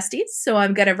pod besties, so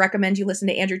I'm going to recommend you listen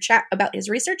to Andrew chat about his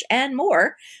research and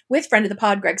more with friend of the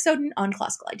pod Greg Soden on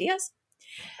classical ideas.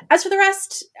 As for the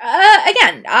rest,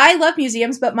 again, I love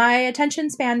museums, but my attention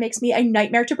span makes me a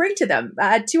nightmare to bring to them.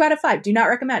 2 out of 5, do not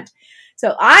recommend.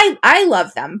 So I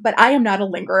love them, but I am not a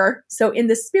lingerer. So in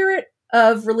the spirit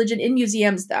of religion in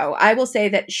museums, though, I will say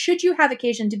that should you have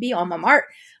occasion to be on Montmartre,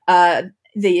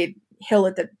 the hill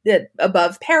at the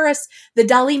above Paris, the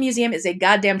Dali Museum is a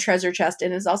goddamn treasure chest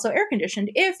and is also air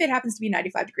conditioned if it happens to be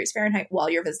 95 degrees Fahrenheit while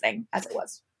you're visiting, as it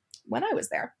was when I was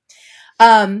there.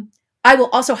 I will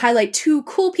also highlight 2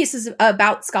 cool pieces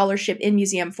about scholarship in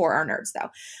museum for our nerds, though.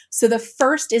 So the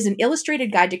first is an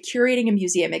illustrated guide to curating a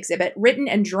museum exhibit written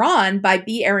and drawn by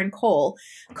B. Aaron Cole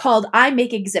called I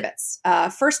Make Exhibits,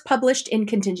 first published in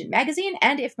Contingent Magazine,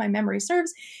 and if my memory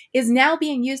serves, is now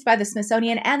being used by the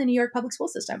Smithsonian and the New York Public School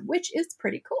System, which is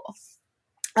pretty cool.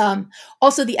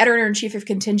 Also, the editor-in-chief of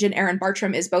Contingent, Erin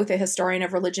Bartram, is both a historian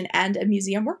of religion and a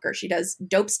museum worker. She does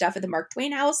dope stuff at the Mark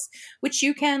Twain House, which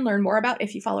you can learn more about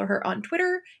if you follow her on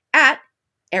Twitter at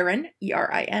Erin,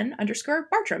 ERIN_Bartram,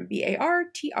 BARTRAM.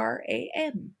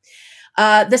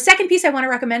 The second piece I want to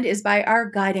recommend is by our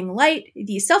guiding light,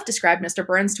 the self-described Mr.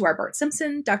 Burns to our Bart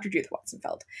Simpson, Dr. Judith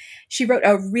Watson-Feld. She wrote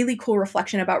a really cool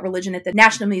reflection about religion at the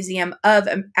National Museum of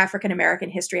African American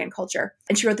History and Culture.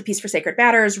 And she wrote the piece for Sacred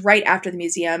Matters right after the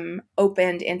museum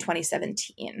opened in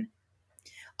 2017.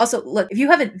 Also, look, if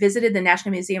you haven't visited the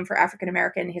National Museum for African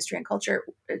American History and Culture,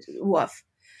 woof.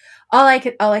 All I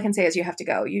can say is you have to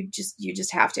go. You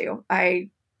just have to. I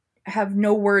have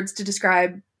no words to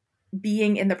describe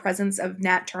being in the presence of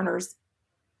Nat Turner's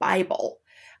Bible.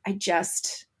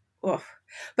 But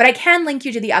I can link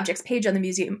you to the objects page on the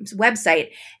museum's website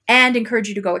and encourage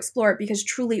you to go explore it, because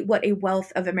truly what a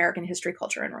wealth of American history,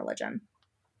 culture, and religion.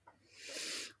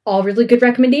 All really good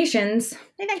recommendations.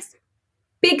 Hey, thanks.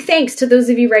 Big thanks to those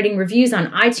of you writing reviews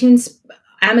on iTunes,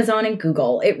 Amazon, and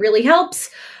Google. It really helps.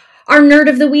 Our nerd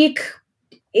of the week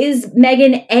is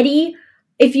Megan Eddy.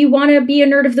 If you want to be a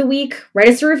nerd of the week, write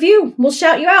us a review. We'll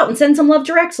shout you out and send some love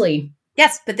directly.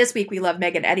 Yes, but this week we love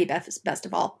Megan Eddy best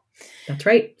of all. That's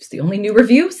right. It's the only new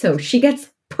review, so she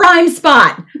gets prime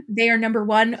spot. They are number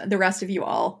 1. The rest of you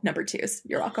all number 2s.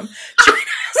 You're welcome. Join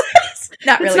us.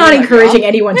 Not really. It's not encouraging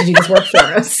anyone to do this work for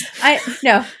us.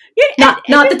 No.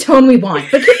 Not the tone we want,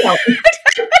 but keep going.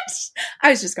 I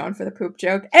was just going for the poop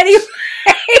joke. Anyway,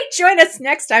 join us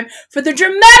next time for the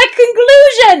dramatic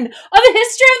conclusion of the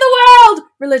history of the world,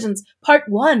 Religions, Part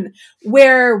 1,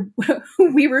 where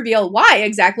we reveal why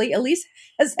exactly Elise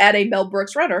has had a Mel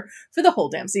Brooks runner for the whole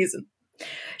damn season.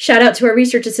 Shout out to our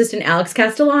research assistant, Alex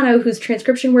Castellano, whose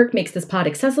transcription work makes this pod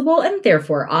accessible and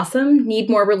therefore awesome.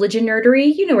 Need more religion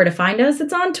nerdery? You know where to find us.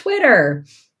 It's on Twitter.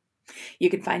 You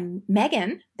can find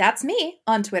Megan, that's me,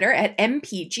 on Twitter at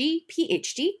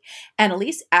MPGPhD, and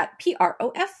Elise at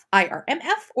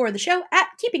PROFIRMF, or the show at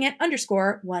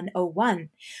keepingit_101.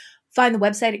 Find the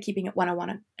website at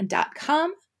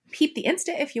keepingit101.com. Peep the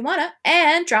Insta if you wanna,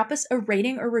 and drop us a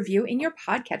rating or review in your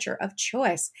podcatcher of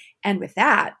choice. And with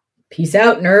that, peace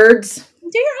out, nerds.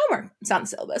 Do your homework. It's on the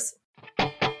syllabus.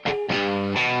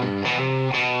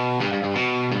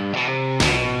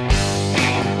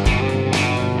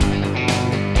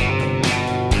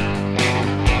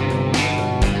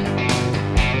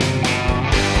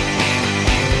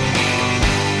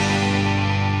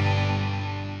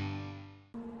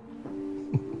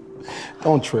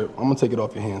 Don't trip. I'm gonna take it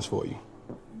off your hands for you.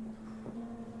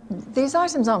 These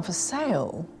items aren't for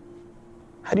sale.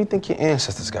 How do you think your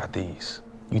ancestors got these?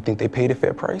 You think they paid a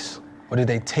fair price? Or did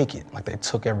they take it like they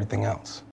took everything else?